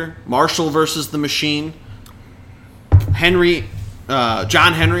computer. Marshall versus the machine. John Henry. I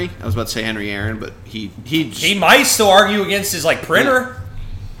was about to say Henry Aaron, but he might still argue against his printer.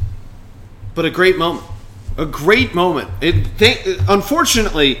 But a great moment. A great moment.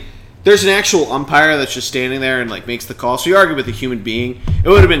 Unfortunately, there's an actual umpire that's just standing there and makes the call. So you argue with a human being. It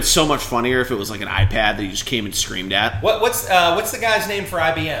would have been so much funnier if it was an iPad that you just came and screamed at. What's the guy's name for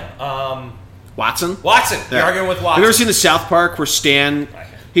IBM? Watson. You're arguing with Watson. Have you ever seen the South Park where Stan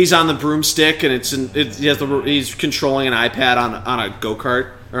he's on the broomstick and he's controlling an iPad on a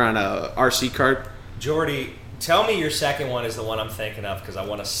go-kart or on a RC cart. Jordy, tell me your second one is the one I'm thinking of because I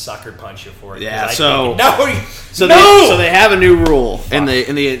want to sucker punch you for it. Yeah, so they have a new rule in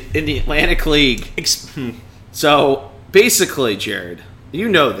the Atlantic League. So basically, Jared, you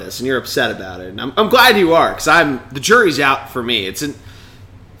know this and you're upset about it, and I'm glad you are because the jury's out for me.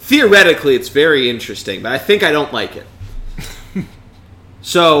 Theoretically, it's very interesting, but I think I don't like it.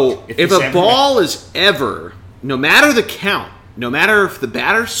 So if a ball is ever, no matter the count, no matter if the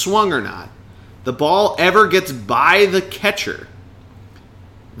batter swung or not, the ball ever gets by the catcher,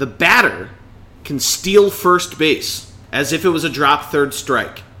 the batter can steal first base as if it was a drop third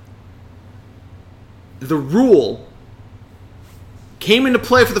strike. The rule came into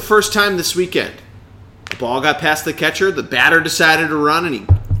play for the first time this weekend. The ball got past the catcher, the batter decided to run, and he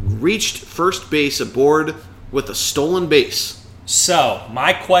reached first base aboard with a stolen base. So,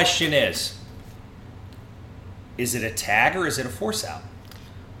 my question is it a tag or is it a force out?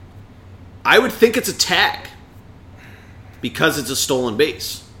 I would think it's a tag because it's a stolen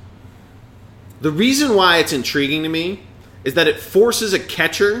base. The reason why it's intriguing to me is that it forces a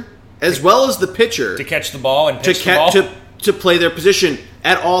catcher as well as the pitcher to catch the ball and pitch the ball? To play their position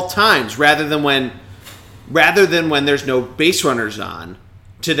at all times rather than when there's no base runners on,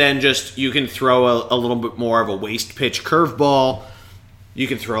 to then just you can throw a little bit more of a waste pitch curveball. You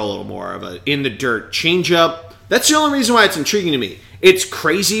can throw a little more of a in the dirt changeup. That's the only reason why it's intriguing to me. It's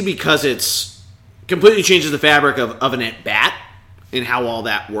crazy because it's completely changes the fabric of an at-bat and how all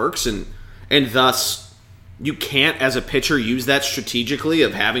that works, and thus you can't, as a pitcher, use that strategically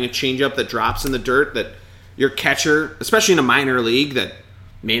of having a changeup that drops in the dirt that your catcher, especially in a minor league, that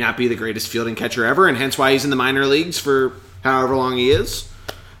may not be the greatest fielding catcher ever, and hence why he's in the minor leagues for however long he is.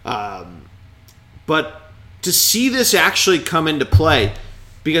 But to see this actually come into play,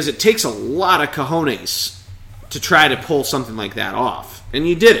 because it takes a lot of cojones to try to pull something like that off. And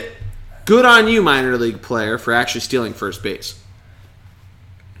you did it. Good on you, minor league player, for actually stealing first base.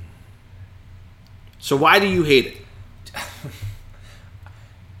 So why do you hate it?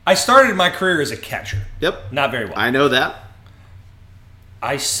 I started my career as a catcher. Yep. Not very well. I know that.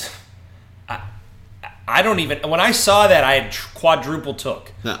 I don't even... When I saw that, I had quadruple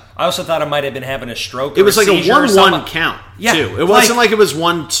took. No. I also thought I might have been having a stroke. It was like a 1-1 count, yeah, too. It wasn't like it was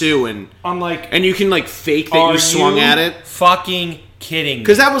 1-2 and... I'm like... And you can like fake that you swung at it. Fucking kidding me.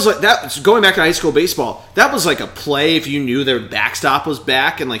 Because that was going back to high school baseball, that was like a play if you knew their backstop was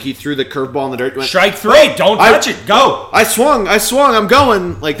back and like he threw the curveball in the dirt. Went, strike three, don't touch it, go. I swung, I'm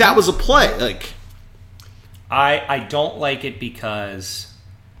going. Like that was a play. Like I don't like it because...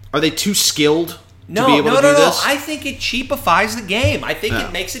 Are they too skilled? No, to be able to do this? I think it cheapifies the game. I think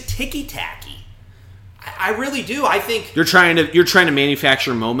it makes it ticky-tacky. I really do. I think you're trying to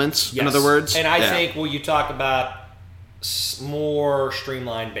manufacture moments. Yes. In other words, and I think you talk about more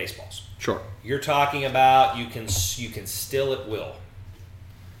streamlined baseballs. Sure. You're talking about you can still at will.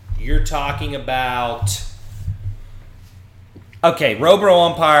 You're talking about robo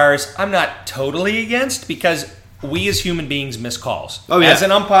umpires. I'm not totally against because we as human beings miss calls. Oh, yeah. As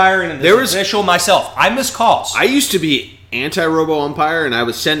an umpire and an official myself, I miss calls. I used to be anti-robo umpire, and I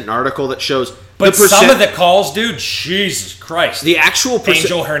was sent an article that shows... But some of the calls, dude, Jesus Christ. The actual...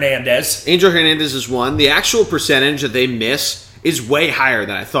 Angel Hernandez is one. The actual percentage that they miss is way higher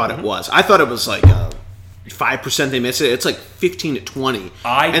than I thought it was. I thought it was like 5% they miss it. It's like 15 to 20.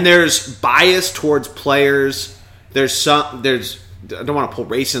 And there's bias towards players. I don't want to pull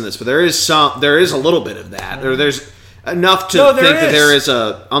race in this, but there is a little bit of that. There's enough to think that there is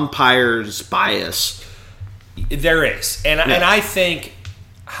a umpire's bias. There is. And I think,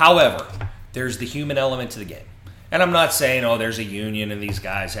 however, there's the human element to the game. And I'm not saying, there's a union and these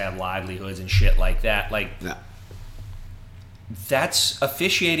guys have livelihoods and shit like that. That's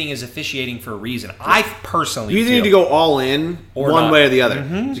officiating is officiating for a reason. I personally You need to go all in one way or the other.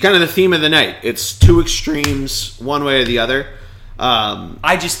 Mm-hmm. It's kind of the theme of the night. It's two extremes, one way or the other.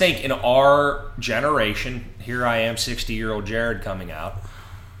 I just think in our generation, here I am, 60-year-old Jared coming out.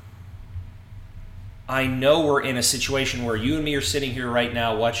 I know we're in a situation where you and me are sitting here right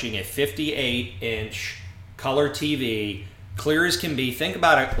now watching a 58-inch color TV, clear as can be. Think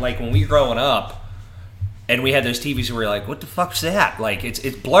about it like when we were growing up, and we had those TVs where we were like, what the fuck's that? Like, it's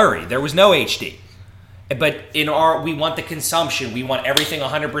blurry. There was no HD. But we want the consumption. We want everything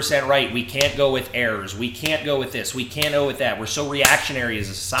 100% right. We can't go with errors. We can't go with this. We can't go with that. We're so reactionary as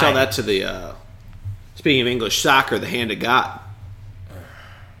a society. Tell that to the, speaking of English soccer, the hand of God.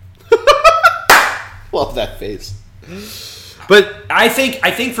 Love that face. But I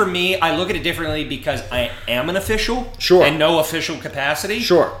think for me, I look at it differently because I am an official. Sure. And no official capacity.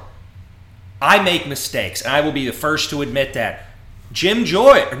 Sure. I make mistakes, and I will be the first to admit that. Jim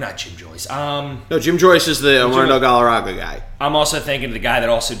Joyce. No, Jim Joyce is the Orlando Galarraga guy. I'm also thinking of the guy that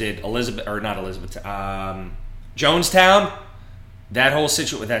also did Jonestown. That whole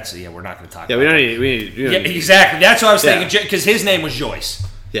situation. We're not going to talk about Yeah, exactly. That's what I was thinking, because his name was Joyce.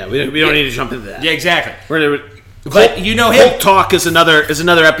 Yeah, we don't need to jump into that. Yeah, exactly. But you know, Hulk Talk is another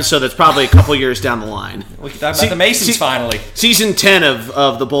episode that's probably a couple years down the line. We can talk about the Masons finally. Season 10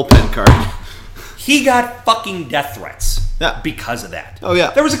 of the bullpen card. He got fucking death threats because of that. Oh, yeah.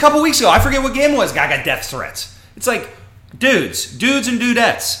 There was a couple weeks ago. I forget what game it was. Guy got death threats. It's like, dudes and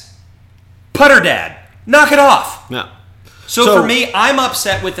dudettes. Putter dad. Knock it off. Yeah. So for me, I'm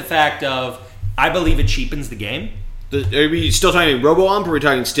upset with the fact of I believe it cheapens the game. Are we still talking robo-ump or are we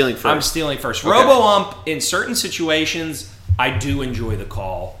talking stealing first? I'm stealing first. Okay. Robo-ump, in certain situations, I do enjoy the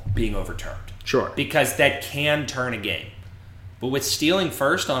call being overturned. Sure. Because that can turn a game. But with stealing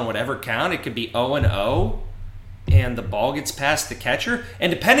first on whatever count, it could be 0-0, and the ball gets past the catcher.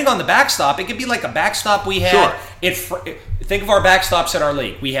 And depending on the backstop, it could be like a backstop we had. Sure. Think of our backstops in our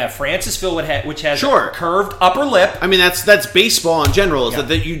league. We have Francisville, which has Sure. a curved upper lip. I mean, that's baseball in general, is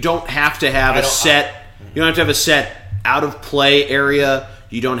that you don't have to have a set. You don't have to have a set out of play area.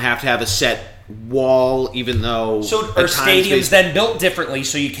 You don't have to have a set wall, even though. So are stadiums then built differently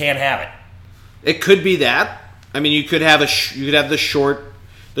so you can't have it? It could be that. I mean, you could have the short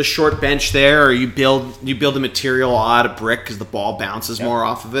bench there, or you build the material out of brick because the ball bounces more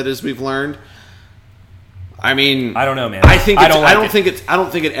off of it, as we've learned. I mean, I don't know, man. I don't think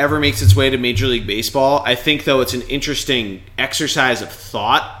it ever makes its way to Major League Baseball. I think, though, it's an interesting exercise of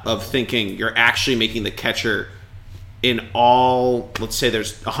thought of thinking you're actually making the catcher in all. Let's say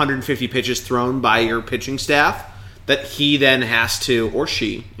there's 150 pitches thrown by your pitching staff. That he then has to, or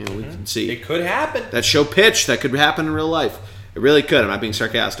she, we can see. It could happen. That show pitch, that could happen in real life. It really could. I'm not being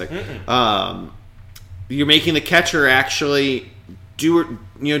sarcastic. You're making the catcher actually do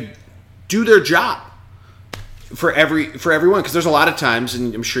their job for everyone. Because there's a lot of times,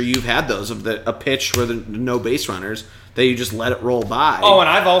 and I'm sure you've had those, of a pitch where there are no base runners, that you just let it roll by. Oh, and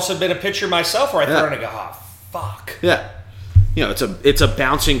I've also been a pitcher myself where I throw it and I go, oh, fuck. Yeah. It's a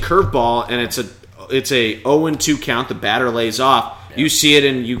bouncing curveball, and it's a 0-2 count. The batter lays off. Yeah. You see it,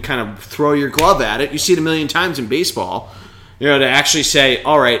 and you kind of throw your glove at it. You see it a million times in baseball. To actually say,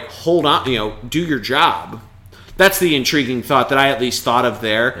 all right, hold on, do your job. That's the intriguing thought that I at least thought of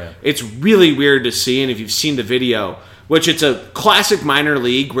there. Yeah. It's really weird to see, and if you've seen the video, which it's a classic minor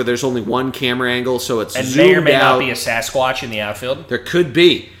league where there's only one camera angle, so it's and zoomed may or may out. not be a Sasquatch in the outfield. There could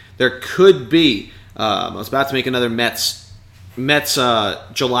be. I was about to make another Mets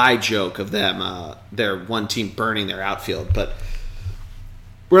July joke of them, their one team burning their outfield, but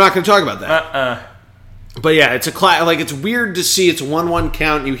we're not going to talk about that. But yeah, it's it's weird to see. It's a 1-1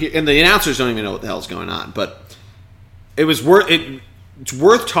 count. You hear, and the announcers don't even know what the hell's going on. But it's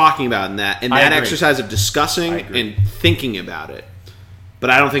worth talking about in that exercise of discussing and thinking about it. But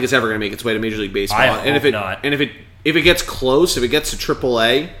I don't think it's ever going to make its way to Major League Baseball. If it gets close, if it gets to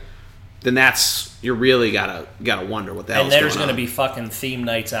AAA, then you really gotta wonder what the hell's going on. And there's going to be fucking theme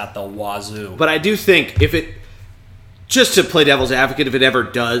nights out the wazoo. But I do think just to play devil's advocate, if it ever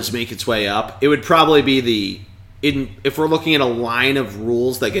does make its way up, it would probably be if we're looking at a line of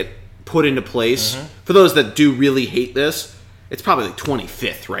rules that get put into place, for those that do really hate this, it's probably like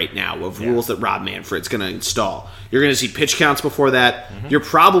 25th right now of rules that Rob Manfred's going to install. You're going to see pitch counts before that. You're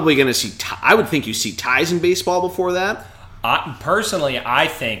probably going to see, I would think you see ties in baseball before that. Personally, I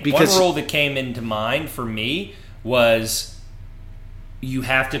think one rule that came into mind for me was you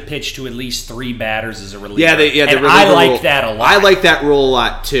have to pitch to at least 3 batters as a reliever. And I like that a lot. I like that rule a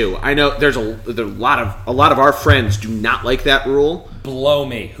lot too. I know there's a lot of our friends do not like that rule. Blow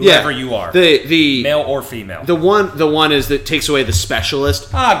me, whoever you are, the male or female. The one is that takes away the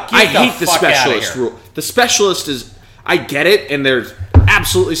specialist. I hate the specialist rule. The specialist is, I get it, and there's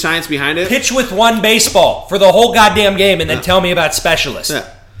absolutely science behind it. Pitch with 1 baseball for the whole goddamn game, and then tell me about specialists.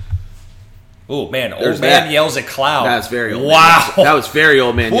 Yeah. Oh man, old man yells at cloud. That's very old. Wow, that was very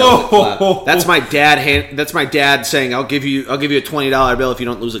old man yells at cloud. That's my dad. That's my dad saying, "I'll give you a $20 bill if you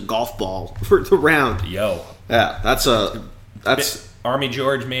don't lose a golf ball for the round." Yo, yeah, that's Army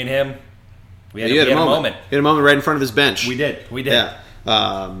George. Me and him, we had a moment. He had a moment right in front of his bench. We did. Yeah.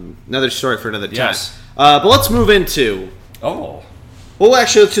 Another story for another time. Yes. But let's move into. Oh. Well,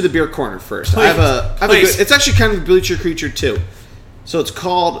 actually, let's do the beer corner first. Please, I have a good, it's actually kind of a Bleacher Creature too. So it's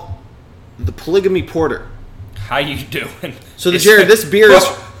called the Polygamy Porter. How you doing? So Jared, this beer is.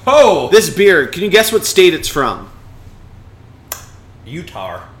 Oh. This beer. Can you guess what state it's from?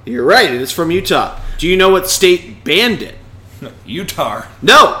 Utah. You're right. It is from Utah. Do you know what state banned it? Utah.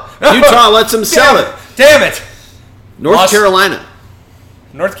 No. Utah lets them sell it. Damn it. North Carolina.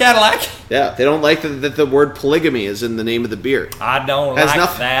 North Cadillac? Yeah, they don't like that the word polygamy is in the name of the beer. I don't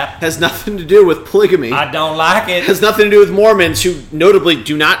that. Has nothing to do with polygamy. I don't like it. Has nothing to do with Mormons who notably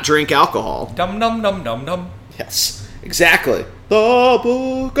do not drink alcohol. Dum dum dum dum dum. Yes, exactly. The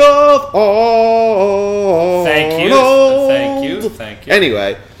Book of All. Thank you.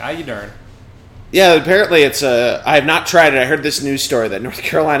 Anyway. How you doing? Yeah, apparently it's I have not tried it. I heard this news story that North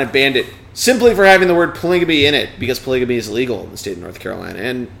Carolina banned it simply for having the word polygamy in it, because polygamy is illegal in the state of North Carolina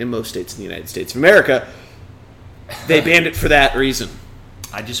and in most states in the United States of America. They banned it for that reason.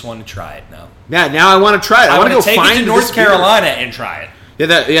 I just want to try it now. Yeah, now I want to try it. I want to go take find it to North Carolina and try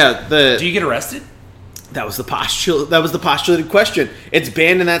it. Do you get arrested? That was the postulated question. It's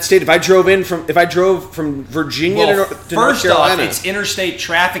banned in that state. If I drove from Virginia to North Carolina, first off, it's interstate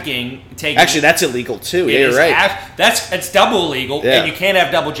trafficking. Actually, that's illegal too. Yeah, you're right. It's double illegal, and you can't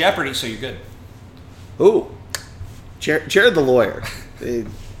have double jeopardy, so you're good. Ooh, Jared the lawyer.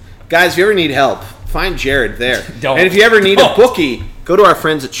 Guys, if you ever need help, find Jared there. And if you ever need a bookie, go to our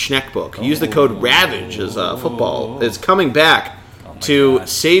friends at Schneckbook. Use the code RAVAGE as football is coming back to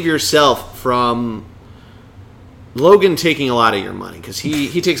save yourself from Logan taking a lot of your money, because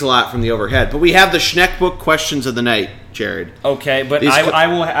he takes a lot from the overhead. But we have the Schneckbook questions of the night, Jared. Okay, but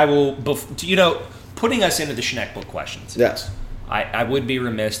I will. Putting us into the Schneckbook questions. Yes. I would be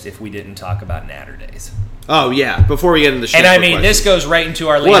remiss if we didn't talk about Natter Days. Oh yeah, before we get into the Schneckbook questions. This goes right into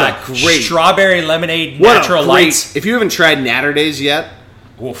our great strawberry lemonade natural lights. If you haven't tried Natter Days yet,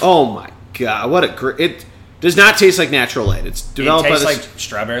 oof. Oh my god, what a great! It does not taste like natural light. It's developed It tastes like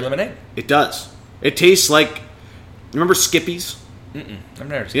strawberry lemonade. It does. It tastes like. Remember Skippies? I've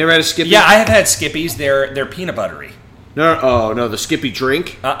never seen. You ever had a Skippy? Yeah, I have had Skippies. They're peanut buttery. No, the Skippy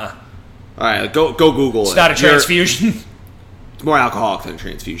drink. All right, go Google it. It's not a transfusion. It's more alcoholic than a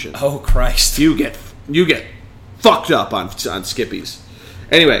transfusion. Oh Christ! You get fucked up on Skippies.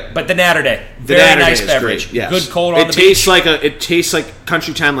 Anyway, but the Natter Day, very nice beverage. Great, yes. Good cold on the beach. It It tastes like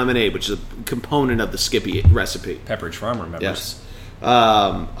Country Time lemonade, which is a component of the Skippy recipe. Pepperidge Farm remembers. Yes.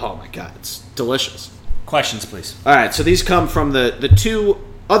 Oh my god, it's delicious. Questions, please. All right, so these come from the two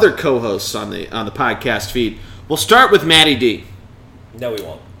other co-hosts on the podcast feed. We'll start with Matty D. No, we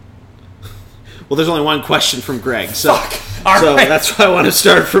won't. Well, there's only one question from Greg, so All right. That's why I want to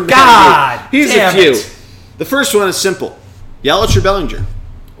start from God. Matty D. Here's a few. The first one is simple: Yelich or Bellinger?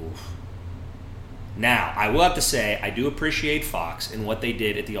 Oof. Now, I will have to say I do appreciate Fox and what they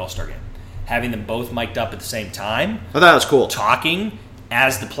did at the All-Star game, having them both mic'd up at the same time. I thought it was cool. Talking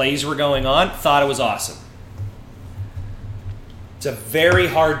as the plays were going on, thought it was awesome. It's a very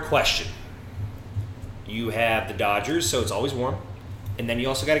hard question. You have the Dodgers, so it's always warm. And then you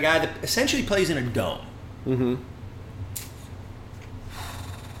also got a guy that essentially plays in a dome. Mm-hmm.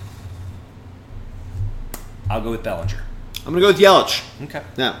 I'll go with Bellinger. I'm going to go with Yelich. Okay.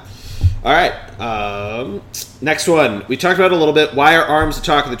 Yeah. All right. Next one. We talked about it a little bit. Why are arms the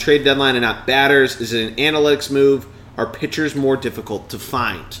talk of the trade deadline and not batters? Is it an analytics move? Are pitchers more difficult to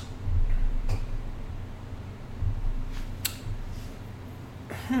find?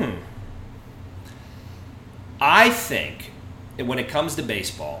 I think that when it comes to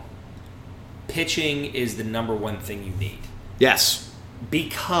baseball, pitching is the number one thing you need. Yes.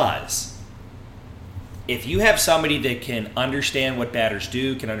 Because if you have somebody that can understand what batters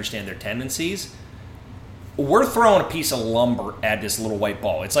do, can understand their tendencies, we're throwing a piece of lumber at this little white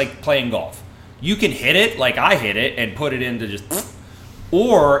ball. It's like playing golf. You can hit it like I hit it and put it into just...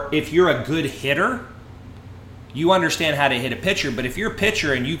 Or if you're a good hitter, you understand how to hit a pitcher. But if you're a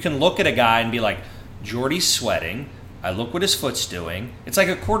pitcher and you can look at a guy and be like, Jordy's sweating, I look what his foot's doing. It's like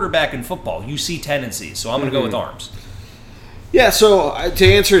a quarterback in football. You see tendencies. So I'm going to go with arms. Yeah, so to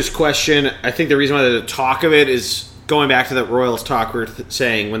answer his question, I think the reason why the talk of it is going back to that Royals talk we were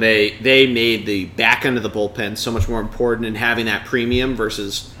saying when they made the back end of the bullpen so much more important and having that premium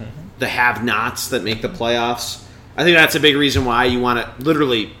versus the have-nots that make the playoffs. I think that's a big reason why you want to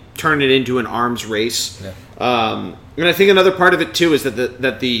literally turn it into an arms race. Yeah. And I think another part of it, too, is that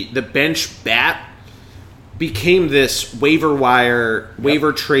the bench bat became this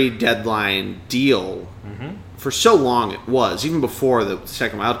waiver trade deadline deal for so long. It was, even before the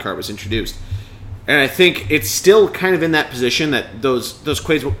second wild card was introduced. And I think it's still kind of in that position that those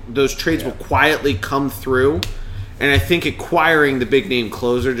trades will quietly come through. And I think acquiring the big name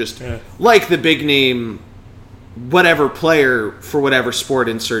closer, like the big name whatever player for whatever sport,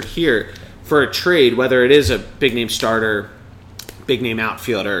 insert here, for a trade, whether it is a big name starter, big name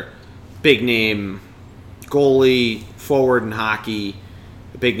outfielder, big name goalie, forward in hockey,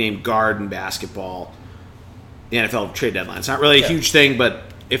 a big name guard in basketball. The NFL trade deadline. It's not really a huge thing, but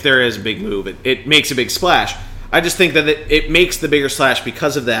if there is a big move, it makes a big splash. I just think that it makes the bigger splash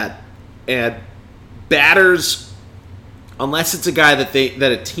because of that. And batters, unless it's a guy that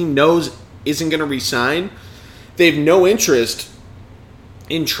a team knows isn't going to re-sign, they have no interest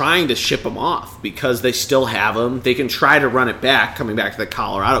in trying to ship them off because they still have them. They can try to run it back, coming back to the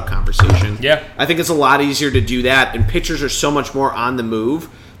Colorado conversation. Yeah. I think it's a lot easier to do that, and pitchers are so much more on the move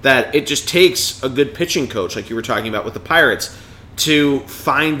that it just takes a good pitching coach, like you were talking about with the Pirates, to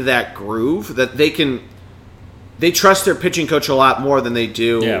find that groove that they trust their pitching coach a lot more than they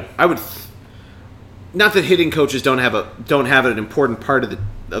do. Yeah. Not that hitting coaches don't have an important part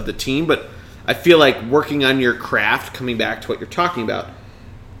of the team, but I feel like working on your craft, coming back to what you're talking about,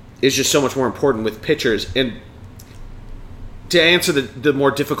 is just so much more important with pitchers. And to answer the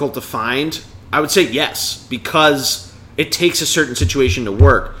more difficult to find, I would say yes, because it takes a certain situation to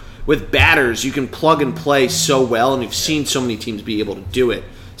work. With batters, you can plug and play so well, and you've seen so many teams be able to do it.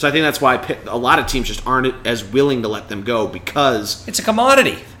 So I think that's why a lot of teams just aren't as willing to let them go, because it's a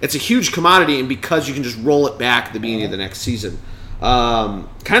commodity. It's a huge commodity, and because you can just roll it back at the beginning of the next season. Kind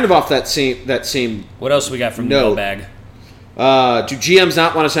of off that same. What else we got from the mailbag? Do GMs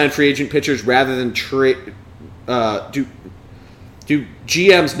not want to sign free agent pitchers rather than trade? Do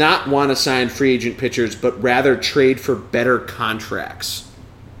GMs not want to sign free agent pitchers, but rather trade for better contracts?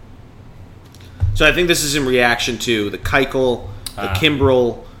 So I think this is in reaction to the Keuchel, the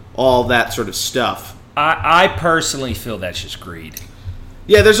Kimbrel, all that sort of stuff. I personally feel that's just greed.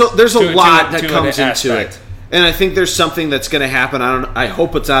 Yeah, there's a lot that comes into aspect. it. And I think there's something that's going to happen. I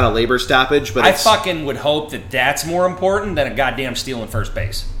hope it's not a labor stoppage, but I fucking would hope that that's more important than a goddamn steal in first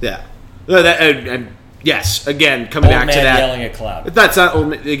base. Yeah. Yes, again, coming Old back man to that. Yelling at cloud. That's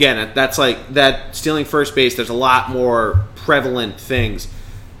not again. That's like that stealing first base. There's a lot more prevalent things.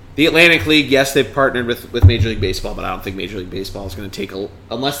 The Atlantic League, yes, they've partnered with Major League Baseball, but I don't think Major League Baseball is going to take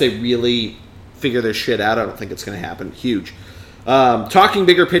unless they really figure their shit out. I don't think it's going to happen. Huge. Talking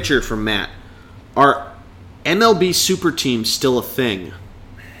bigger picture from Matt. Are MLB super teams still a thing?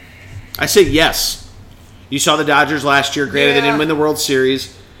 I say yes. You saw the Dodgers last year. Granted, they didn't win the World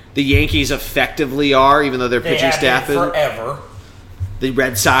Series. The Yankees effectively are, even though their pitching staff is forever. The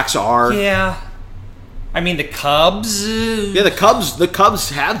Red Sox are. Yeah. I mean, the Cubs. Yeah, the Cubs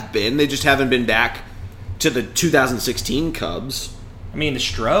have been. They just haven't been back to the 2016 Cubs. I mean, the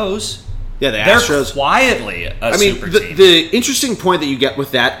Stros. Yeah, the Astros. They're quietly a super team. The interesting point that you get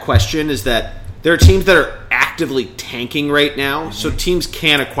with that question is that there are teams that are actively tanking right now, so teams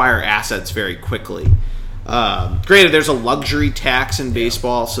can acquire assets very quickly. Granted, there's a luxury tax in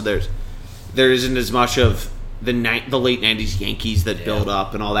baseball, so there isn't as much of the late 90s Yankees that build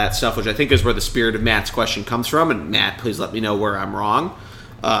up and all that stuff, which I think is where the spirit of Matt's question comes from. And Matt, please let me know where I'm wrong.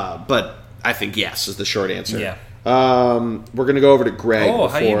 But I think yes is the short answer. Yeah. We're going to go over to Greg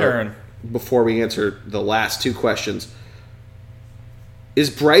how you doing? Before we answer the last two questions. Is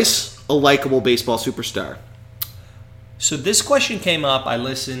Bryce a likable baseball superstar? So this question came up. I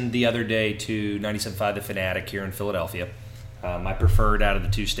listened the other day to 97.5 The Fanatic here in Philadelphia. My preferred out of the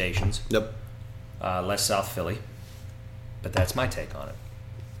two stations. Yep. Less South Philly. But that's my take on it.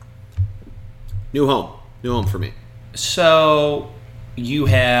 New home for me. So you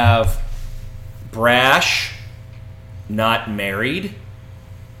have Brash, not married,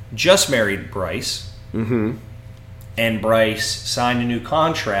 just married Bryce. Mm-hmm. And Bryce signed a new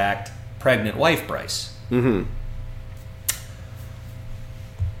contract, pregnant wife Bryce. Mm-hmm.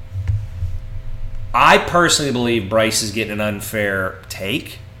 I personally believe Bryce is getting an unfair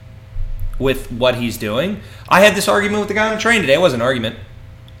take with what he's doing. I had this argument with the guy on the train today. It wasn't an argument.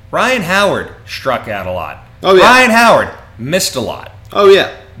 Ryan Howard struck out a lot. Oh, yeah. Ryan Howard missed a lot. Oh,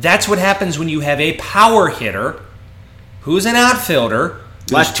 yeah. That's what happens when you have a power hitter who's an outfielder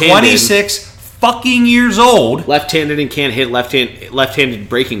who's Left-handed. 26 fucking years old. Left-handed and can't hit left-handed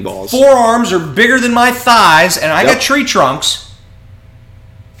breaking balls. Forearms are bigger than my thighs, and I got tree trunks.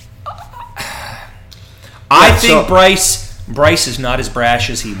 I think Bryce is not as brash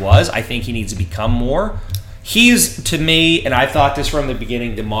as he was. I think he needs to become more. He's, to me, and I thought this from the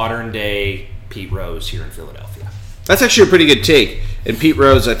beginning, the modern-day Pete Rose here in Philadelphia. That's actually a pretty good take. And Pete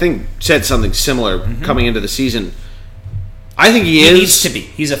Rose, I think, said something similar coming into the season. I think he needs to be.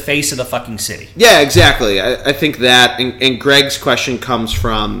 He's a face of the fucking city. Yeah, exactly. I think that. And Greg's question comes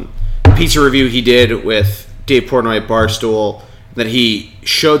from a pizza review he did with Dave Portnoy at Barstool, that he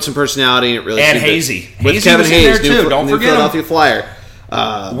showed some personality, and it really and seemed Hazy. With Hazy Kevin was Hayes, in there too. Don't forget Philadelphia him. Flyer.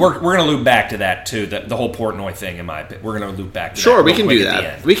 We're going to loop back to that too. The whole Portnoy thing, in my opinion. We're going to loop back to that. Sure, we can do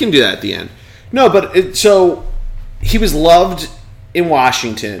that. We can do that at the end. No, but so he was loved in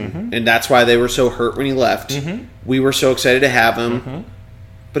Washington, and that's why they were so hurt when he left. We were so excited to have him.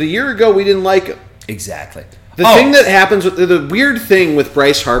 But a year ago, we didn't like him. Exactly. The thing that happens with the weird thing with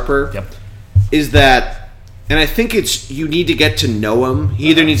Bryce Harper is that, and I think it's you need to get to know him. He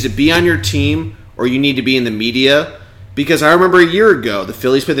either needs to be on your team or you need to be in the media. Because I remember a year ago, the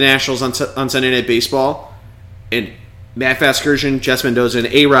Phillies played the Nationals on Sunday Night Baseball, and Matt Vasgersian, Jess Mendoza, and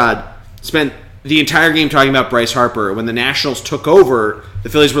A-Rod spent the entire game talking about Bryce Harper. When the Nationals took over, the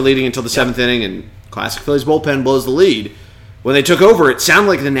Phillies were leading until the seventh inning, and classic Phillies bullpen blows the lead. When they took over, it sounded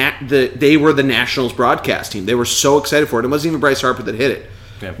like they were the Nationals broadcast team. They were so excited for it. It wasn't even Bryce Harper that hit it.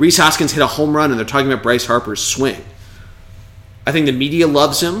 Yeah. Rhys Hoskins hit a home run, and they're talking about Bryce Harper's swing. I think the media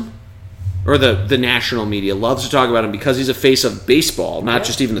loves him, or the national media loves to talk about him because he's a face of baseball, not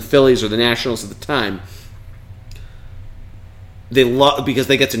just even the Phillies or the Nationals at the time. They love because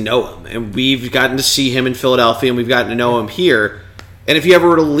they get to know him, and we've gotten to see him in Philadelphia, and we've gotten to know him here. And if he ever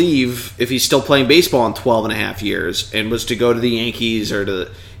were to leave, if he's still playing baseball in 12 and a half years and was to go to the Yankees or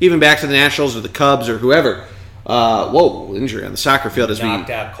even back to the Nationals or the Cubs or whoever, injury on the soccer field as we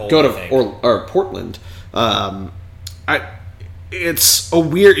go to or Portland. It's a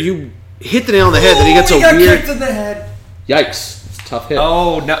weird. You hit the nail on the head that he gets weird. Kicked in the head. Yikes! It's a tough hit.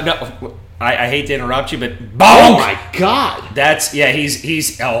 Oh no! I hate to interrupt you, but bonk! Oh my God! He's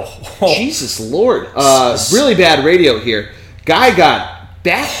Jesus Lord! Really bad radio here. Guy got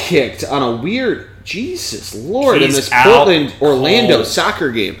back kicked on a weird Jesus Lord in this Portland Orlando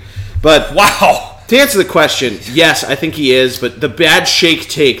soccer game. But wow! To answer the question, yes, I think he is. But the bad shake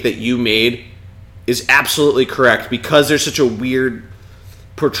take that you made is absolutely correct because there's such a weird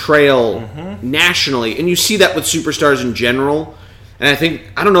portrayal nationally, and you see that with superstars in general. And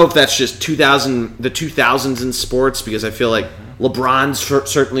I don't know if that's just the 2000s in sports, because I feel like LeBron's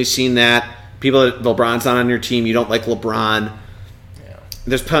certainly seen that. LeBron's not on your team, you don't like LeBron. Yeah.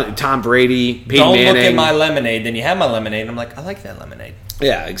 There's Tom Brady, Peyton Manning. Don't look at my lemonade, then you have my lemonade, and I'm like, I like that lemonade.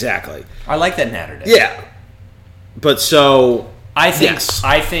 Yeah, exactly. I like that natter day. Yeah. But so, I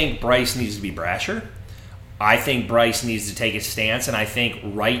think Bryce needs to be brasher. I think Bryce needs to take a stance, and I think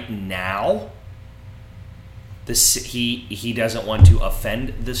right now he doesn't want to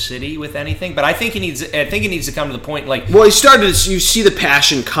offend the city with anything. But I think he needs to come to the point like. Well, you see the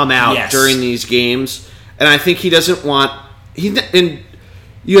passion come out during these games, and I think he doesn't want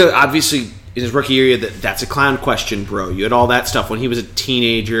obviously in his rookie year that's a clown question, bro. You had all that stuff when he was a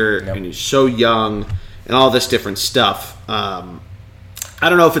teenager and he's so young and all this different stuff. I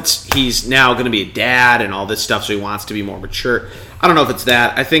don't know if he's now going to be a dad and all this stuff, so he wants to be more mature. I don't know if it's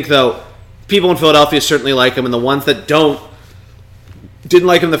that. I think, though, people in Philadelphia certainly like him, and the ones that didn't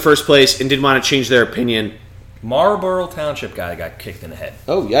like him in the first place and didn't want to change their opinion. Marlboro Township guy got kicked in the head.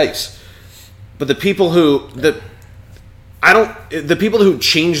 Oh, yikes. But the people who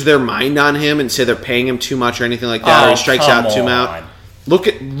change their mind on him and say they're paying him too much or anything like that, or he strikes out too much. Look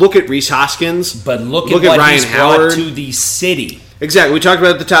at Rhys Hoskins. But look at what Ryan he's Howard. Brought to the city. Exactly. We talked about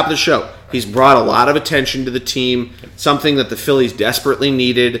it at the top of the show. He's brought a lot of attention to the team, something that the Phillies desperately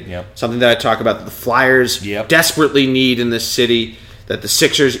needed, something that I talk about that the Flyers desperately need in this city, that the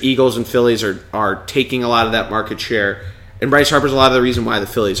Sixers, Eagles, and Phillies are taking a lot of that market share. And Bryce Harper's a lot of the reason why the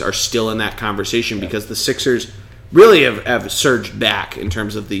Phillies are still in that conversation, because the Sixers really have surged back in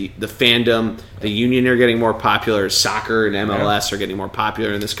terms of the fandom. The Union are getting more popular. Soccer and MLS are getting more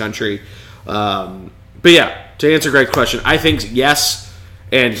popular in this country. But yeah, to answer Greg's question, I think yes.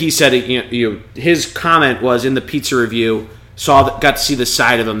 And he said his comment was in the pizza review. Got to see the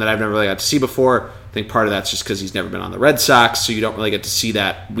side of him that I've never really got to see before. I think part of that's just because he's never been on the Red Sox, so you don't really get to see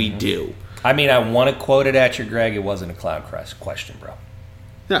that. We do. I mean, I want to quote it at you, Greg. It wasn't a clown question, bro.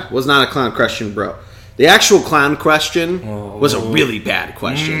 Yeah, it was not a clown question, bro. The actual clown question was a really bad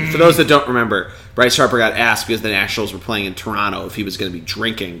question. For those that don't remember, Bryce Harper got asked because the Nationals were playing in Toronto if he was going to be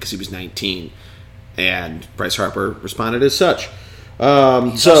drinking because he was 19. And Bryce Harper responded as such.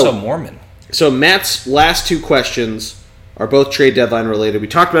 He's also Mormon. So Matt's last two questions are both trade deadline related. We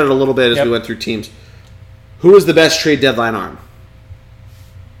talked about it a little bit as we went through teams. Who is the best trade deadline arm?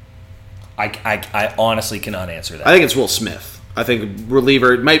 I honestly cannot answer that. I think it's Will Smith. I think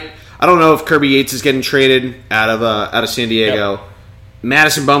reliever. I don't know if Kirby Yates is getting traded out of San Diego. Yep.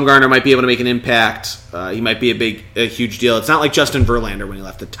 Madison Bumgarner might be able to make an impact. He might be a huge deal. It's not like Justin Verlander when he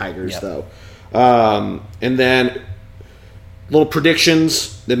left the Tigers, though. And then little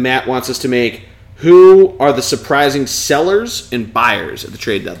predictions that Matt wants us to make. Who are the surprising sellers and buyers at the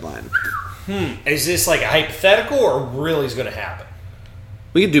trade deadline? Is this like a hypothetical or really is going to happen?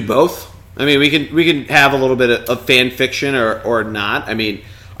 We can do both. I mean, we can have a little bit of fan fiction or not. I mean,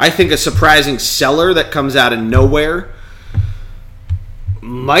 I think a surprising seller that comes out of nowhere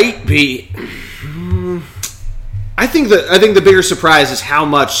might be. I think the bigger surprise is how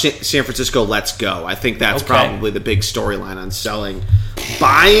much San Francisco lets go. I think that's probably the big storyline on selling.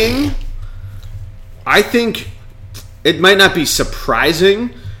 Buying, I think it might not be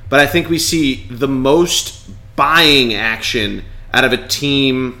surprising, but I think we see the most buying action out of a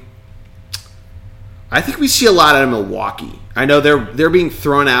team. I think we see a lot out of Milwaukee. I know they're being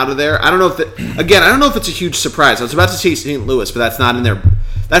thrown out of there. I don't know if it's a huge surprise. I was about to say St. Louis, but that's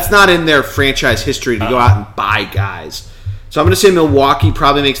not in their franchise history to go out and buy guys. So I'm going to say Milwaukee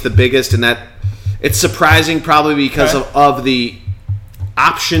probably makes the biggest, and that it's surprising probably because of the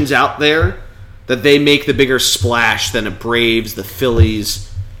options out there that they make the bigger splash than the Braves, the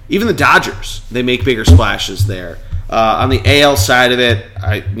Phillies, even the Dodgers. They make bigger splashes there. On the AL side of it,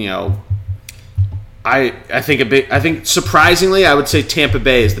 I think surprisingly, I would say Tampa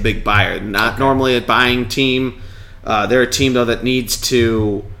Bay is the big buyer. Not normally a buying team. They're a team though that needs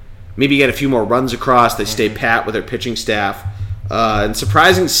to maybe get a few more runs across. They stay pat with their pitching staff. And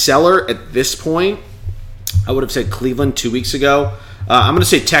surprising seller at this point, I would have said Cleveland 2 weeks ago. I'm going to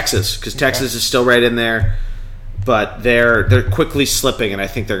say Texas because Texas is still right in there, but they're quickly slipping, and I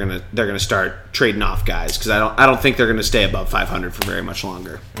think they're gonna start trading off guys because I don't think they're going to stay above 500 for very much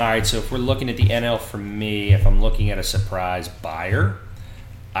longer. All right, so if we're looking at the NL for me, if I'm looking at a surprise buyer,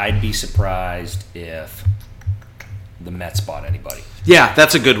 I'd be surprised if the Mets bought anybody. Yeah,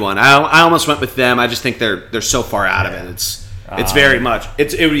 that's a good one. I almost went with them. I just think they're so far out of it. It's very much.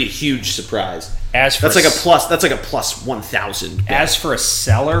 It would be a huge surprise. That's like a plus 1,000. As for a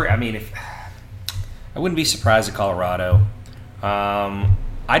seller, I mean, I wouldn't be surprised at Colorado.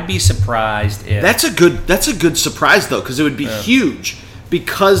 I'd be surprised if that's a good surprise though, because it would be huge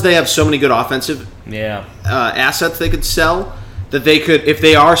because they have so many good offensive assets they could sell that they could, if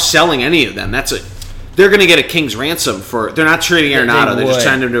they are selling any of them, they're going to get a king's ransom for. They're not trading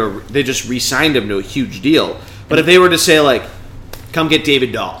Arenado. They just re-signed him to a huge deal. But if they were to say like, come get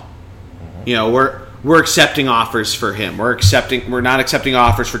David Dahl, we're accepting offers for him. We're not accepting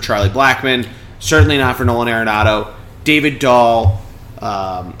offers for Charlie Blackmon. Certainly not for Nolan Arenado. David Dahl.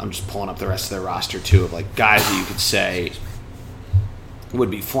 I'm just pulling up the rest of their roster too of like guys that you could say would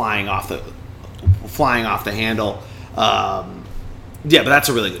be flying off the handle. Yeah, but that's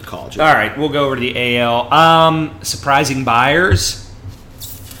a really good call, Jim. All right, we'll go over to the AL. Surprising buyers.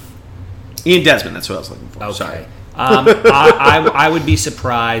 Ian Desmond, that's what I was looking for. Okay. Sorry. I would be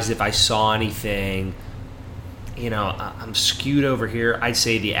surprised if I saw anything. I'm skewed over here. I'd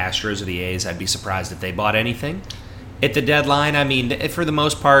say the Astros or the A's. I'd be surprised if they bought anything at the deadline. I mean, for the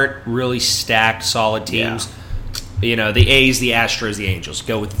most part, really stacked, solid teams. Yeah. The A's, the Astros, the Angels.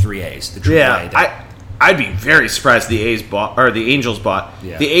 Go with the three A's. I'd be very surprised the Angels bought.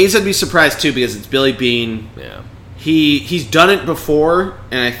 Yeah. The A's, I'd be surprised too because it's Billy Beane. Yeah. He's done it before,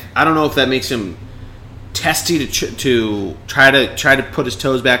 and I don't know if that makes him testy to try to put his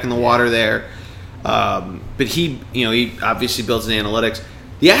toes back in the water there. But he obviously builds in analytics.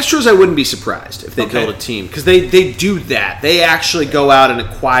 The Astros, I wouldn't be surprised if they build a team because they do that. They actually go out and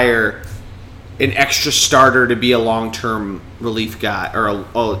acquire an extra starter to be a long-term relief guy or a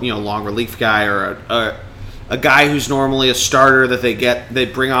long relief guy or a guy who's normally a starter that they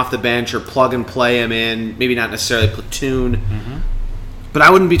bring off the bench or plug and play him in, maybe not necessarily platoon. Mm-hmm. But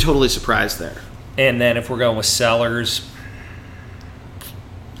I wouldn't be totally surprised there. And then if we're going with sellers,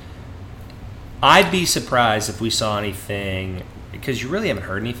 I'd be surprised if we saw anything because you really haven't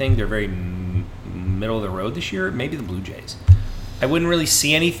heard anything. They're very middle of the road this year. Maybe the Blue Jays. I wouldn't really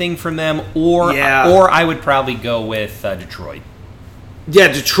see anything from them, or I would probably go with Detroit.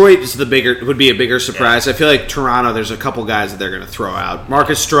 Yeah, Detroit would be a bigger surprise. Yeah. I feel like Toronto, there's a couple guys that they're going to throw out.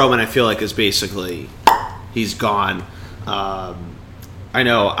 Marcus Stroman, I feel like, is basically he's gone. I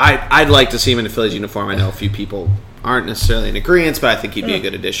know I'd like to see him in the Phillies uniform. I know a few people aren't necessarily in agreement, but I think he'd be a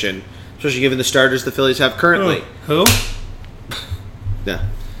good addition, especially given the starters the Phillies have currently. Who? Yeah,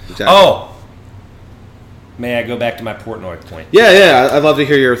 exactly. Oh. May I go back to my Portnoy point? Yeah, I'd love to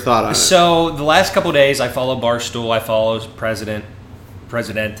hear your thought on it. So the last couple of days, I follow Barstool. I follow Presidente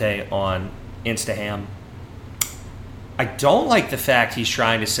on Instaham. I don't like the fact he's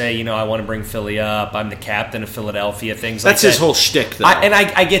trying to say, I want to bring Philly up. I'm the captain of Philadelphia, things like that. That's his whole shtick, though.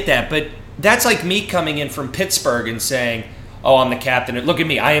 I get that, but that's like me coming in from Pittsburgh and saying, oh, I'm the captain. Look at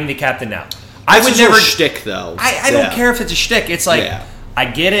me. I am the captain now. That's his whole shtick, though. I don't care if it's a shtick. It's like, I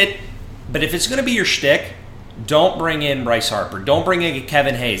get it, but if it's going to be your shtick, don't bring in Bryce Harper. Don't bring in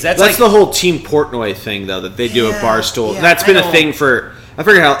Kevin Hayes. That's like the whole Team Portnoy thing, though, that they do at Barstool. Yeah, that's been a thing for. I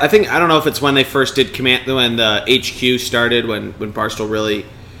don't know if it's when they first did when the HQ started, when Barstool really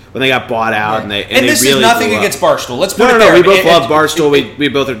when they got bought out, and they this really is nothing blew up. against Barstool. Let's put it No. there. We both love Barstool. We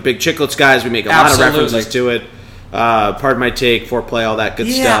both are big Chicklets guys. We make a lot of Absolutely. references to it. Pardon my take, foreplay, all that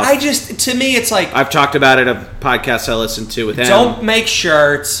good stuff. To me, it's like I've talked about it on podcasts I listen to with him. don't make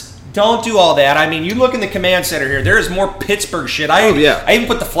shirts. Don't do all that. I mean, you look in the command center here. There is more Pittsburgh shit. I even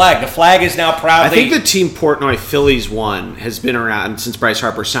put the flag. The flag is now proudly. I think the Team Portnoy Phillies one has been around since Bryce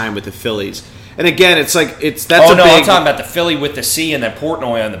Harper signed with the Phillies. And again, I'm talking about the Philly with the C and then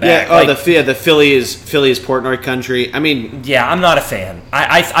Portnoy on the back. Yeah, the Philly is Portnoy country. I mean, yeah, I'm not a fan.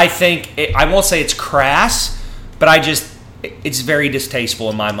 I think I won't say it's crass, but it's very distasteful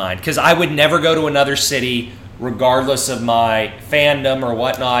in my mind because I would never go to another city, regardless of my fandom or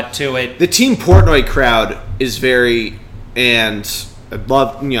whatnot, to it. The Team Portnoy crowd is very, and I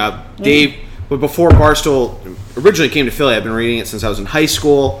love Dave. But before Barstool originally came to Philly, I've been reading it since I was in high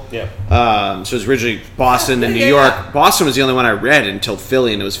school. Yeah. So it was originally Boston and New York. Yeah. Boston was the only one I read until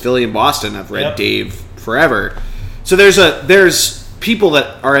Philly, and it was Philly and Boston. I've read Dave forever. So there's people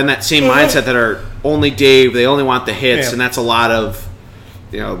that are in that same mindset that are only Dave. They only want the hits, and that's a lot of,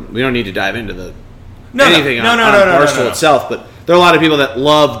 we don't need to dive into anything on Barstool itself, but there are a lot of people that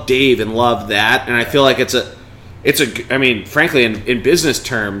love Dave and love that, and I feel like frankly, in business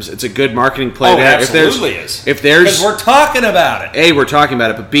terms, it's a good marketing play. Oh, it absolutely is. Because we're talking about it. A, we're talking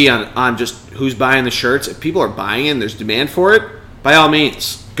about it, but B, on just who's buying the shirts. If people are buying it and there's demand for it, by all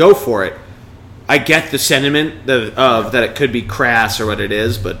means, go for it. I get the sentiment of that it could be crass or what it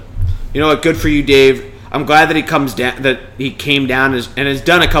is, but you know what? Good for you, Dave. I'm glad that he came down and has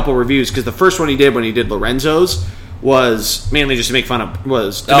done a couple reviews, because the first one he did when he did Lorenzo's was mainly just to make fun of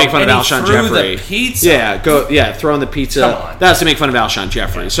Alshon Jeffrey. The pizza. Throwing the pizza. Come on. That's to make fun of Alshon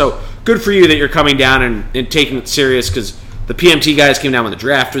Jeffrey. So good for you that you're coming down and taking it serious, because the PMT guys came down when the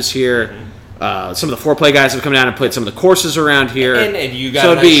draft was here. Some of the foreplay guys have come down and played some of the courses around here. And you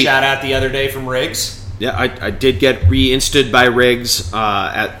got a nice shout out the other day from Riggs. Yeah, I did get re-insted by Riggs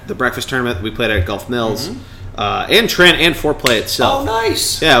at the breakfast tournament we played at Gulf Mills. And Trent and Foreplay itself. Oh,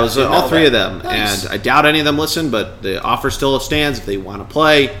 nice. Yeah, it was all three of them. Nice. And I doubt any of them listen, but the offer still stands if they want to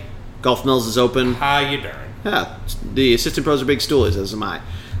play. Gulf Mills is open. How you doing? Yeah, the assistant pros are big stoolies, as am I.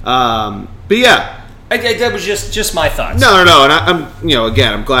 But yeah. That was just my thoughts. No. And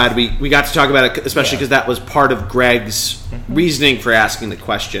I'm glad we got to talk about it, especially because that was part of Greg's reasoning for asking the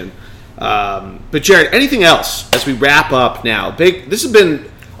question. But Jared, anything else as we wrap up now? This has been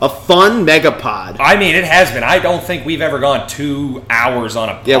a fun megapod. I mean, it has been. I don't think we've ever gone 2 hours on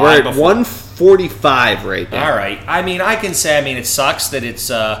a pod. Yeah, we're at 1:45 right now. All right. I mean, I can say, it sucks that it's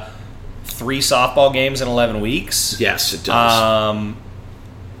 3 softball games in 11 weeks. Yes, it does.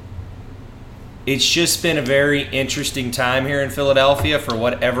 It's just been a very interesting time here in Philadelphia for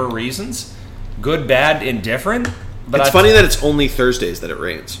whatever reasons. Good, bad, indifferent. But it's funny that it's only Thursdays that it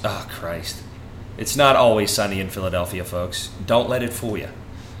rains. Oh, Christ. It's not always sunny in Philadelphia, folks. Don't let it fool you.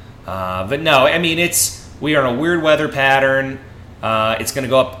 But no, we are in a weird weather pattern. It's going to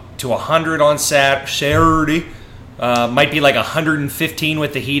go up to 100 on Saturday. Might be like 115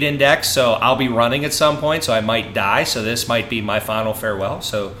 with the heat index, so I'll be running at some point, so I might die. So this might be my final farewell.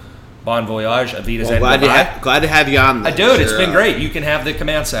 So bon voyage, Avida's and glad to have you on. Dude, it's been great. You can have the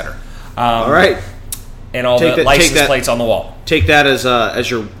command center. All right. And all the license plates on the wall. Take that as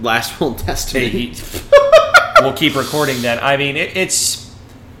your last will and testament. We'll keep recording then. it's...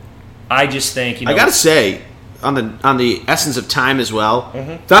 I just think, I gotta say, on the essence of time as well,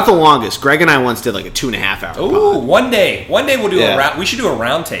 it's not the longest. Greg and I once did like a 2.5 hour. Ooh, pod. One day we'll do a round. We should do a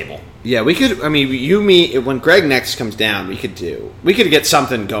round table. Yeah, we could. Me, when Greg next comes down, we could get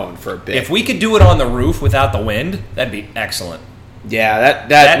something going for a bit. If we could do it on the roof without the wind, that'd be excellent.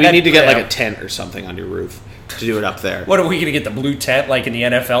 Yeah, we need to get like a tent or something on your roof to do it up there. What are we gonna get, the blue tent like in the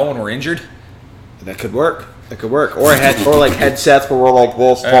NFL when we're injured? That could work. Or like headsets where we're like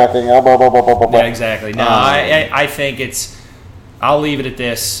this talking. Yeah, exactly. No, I think I'll leave it at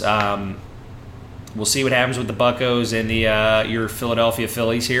this. We'll see what happens with the Buccos and your Philadelphia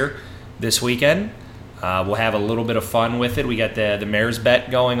Phillies here this weekend. We'll have a little bit of fun with it. We got the Mayor's bet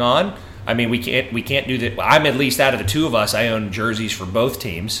going on. We can't do that. I'm at least, out of the two of us, I own jerseys for both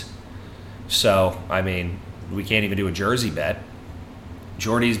teams. So, we can't even do a jersey bet.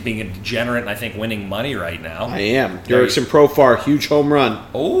 Jordy's being a degenerate and I think winning money right now. I am. Erickson Profar, huge home run.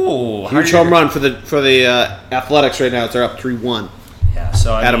 Oh, huge home run for the Athletics right now. They're up 3-1. Yeah,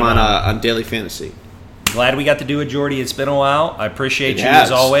 so I had him on Daily Fantasy. Glad we got to do it, Jordy. It's been a while. I appreciate you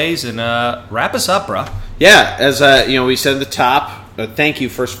as always, and wrap us up, bro. Yeah, as we said at the top, thank you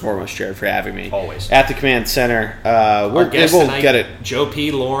first and foremost, Jared, for having me. Always at the command center. We'll get it. Joe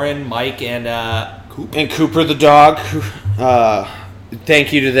P, Lauren, Mike, and Cooper. And Cooper the dog.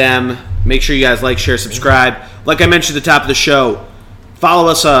 Thank you to them. Make sure you guys like, share, subscribe. Like I mentioned at the top of the show, follow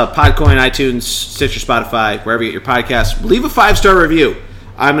us Podcoin, iTunes, Stitcher, Spotify, wherever you get your podcasts. Leave a 5-star review.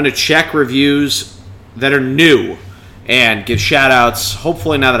 I'm going to check reviews that are new and give shout-outs.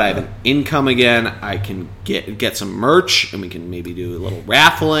 Hopefully now that I have an income again, I can get some merch, and we can maybe do a little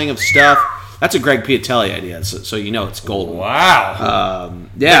raffling of stuff. That's a Greg Piatelli idea, so you know it's golden. Wow.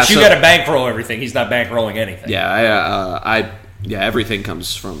 Yeah, but you got to bankroll everything. He's not bankrolling anything. Yeah, everything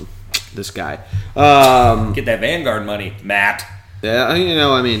comes from this guy. Get that Vanguard money, Matt. Yeah,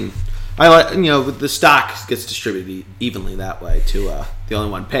 I mean, I like the stock gets distributed evenly that way to the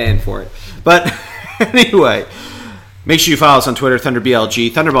only one paying for it. But anyway, make sure you follow us on Twitter,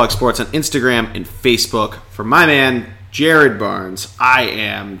 ThunderBLG, Thunderball Sports on Instagram and Facebook. For my man Jared Barnes, I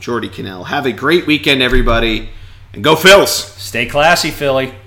am Jordy Cannell. Have a great weekend, everybody, and go Phils! Stay classy, Philly.